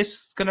think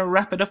this is going to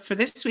wrap it up for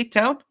this week,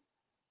 Town.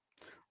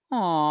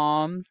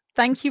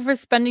 Thank you for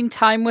spending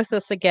time with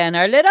us again,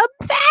 our little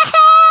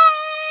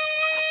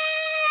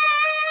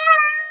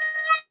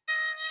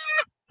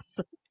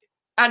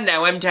And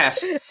now I'm deaf.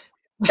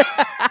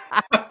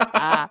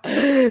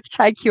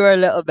 Thank you, our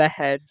little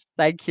beheads.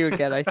 Thank you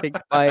again. I think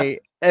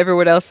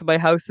everyone else in my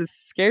house is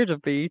scared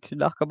of me to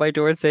knock on my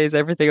door and say, "Is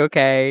everything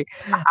okay?"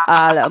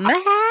 Little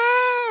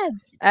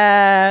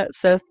beheads.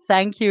 So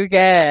thank you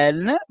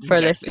again for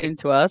Exactly. listening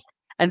to us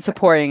and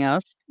supporting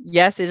us.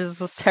 Yes, it is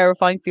this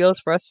terrifying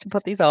feels for us to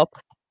put these up,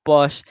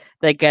 but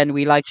again,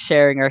 we like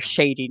sharing our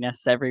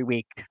shadiness every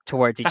week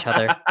towards each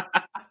other.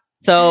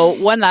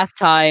 So one last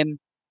time,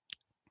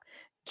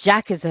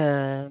 Jack is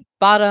a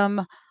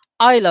bottom.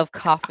 I love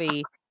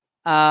coffee.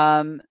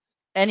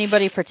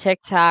 Anybody for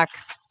Tic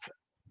Tacs,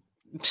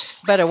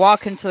 better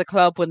walk into the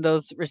club when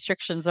those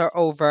restrictions are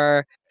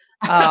over.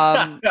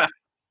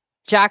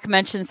 Jack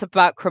mentions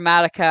about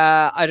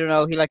Chromatica. I don't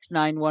know. He likes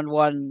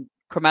 911.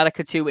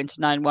 Chromatica 2 into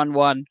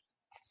 911.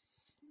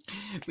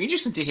 We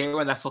just need to hear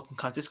when that fucking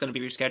contest is going to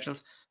be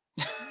rescheduled.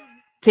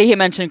 See, he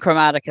mentioned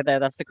Chromatica there.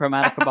 That's the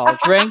Chromatica ball.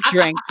 Drink,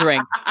 drink,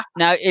 drink.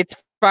 Now it's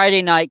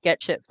Friday night.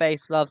 Get shit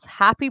face loves.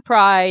 Happy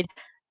Pride.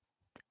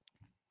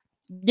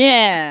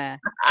 Yeah.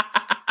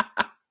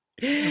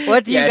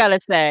 What do you gotta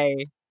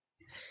say?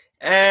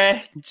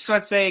 Just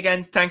want to say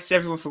again, thanks to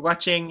everyone for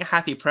watching.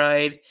 Happy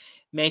Pride.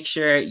 Make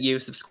sure you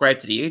subscribe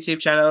to the YouTube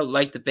channel,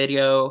 like the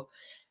video,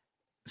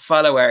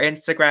 follow our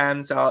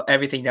Instagrams,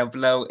 everything down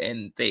below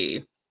in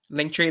the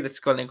link tree that's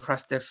scrolling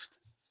across the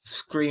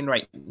screen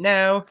right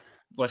now.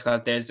 What's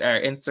called? There's our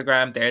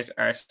Instagram, there's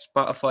our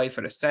Spotify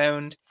for the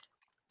sound,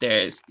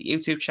 there's the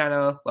YouTube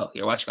channel. Well,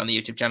 you're watching on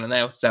the YouTube channel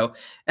now, so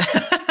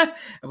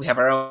we have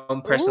our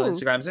own personal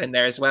Instagrams in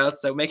there as well.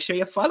 So make sure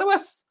you follow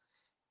us,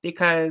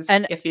 because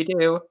if you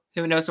do,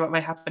 who knows what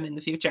might happen in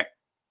the future.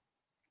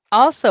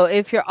 Also,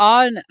 if you're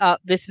on,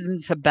 this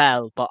isn't a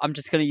bell, but I'm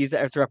just going to use it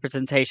as a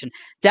representation.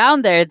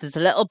 Down there's a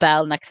little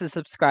bell next to the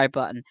subscribe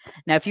button.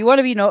 Now, if you want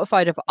to be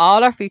notified of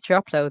all our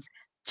future uploads,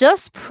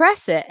 just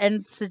press it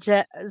and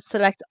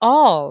select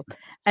all.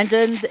 And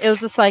then it'll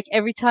just like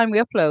every time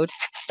we upload,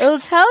 it'll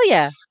tell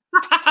you.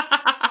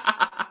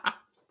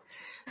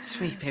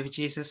 Sweet baby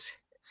Jesus.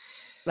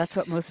 That's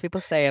what most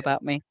people say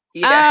about me.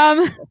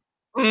 Yeah.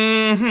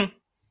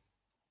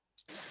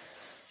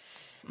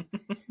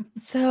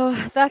 So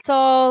that's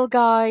all,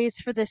 guys,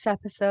 for this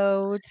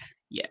episode.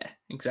 Yeah,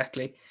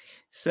 exactly.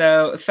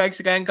 So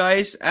thanks again,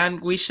 guys, and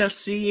we shall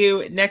see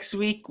you next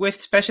week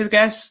with special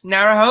guest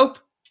Nara Hope.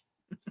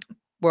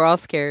 We're all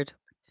scared.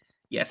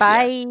 Yes.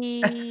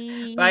 Bye.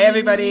 Bye,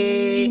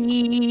 everybody.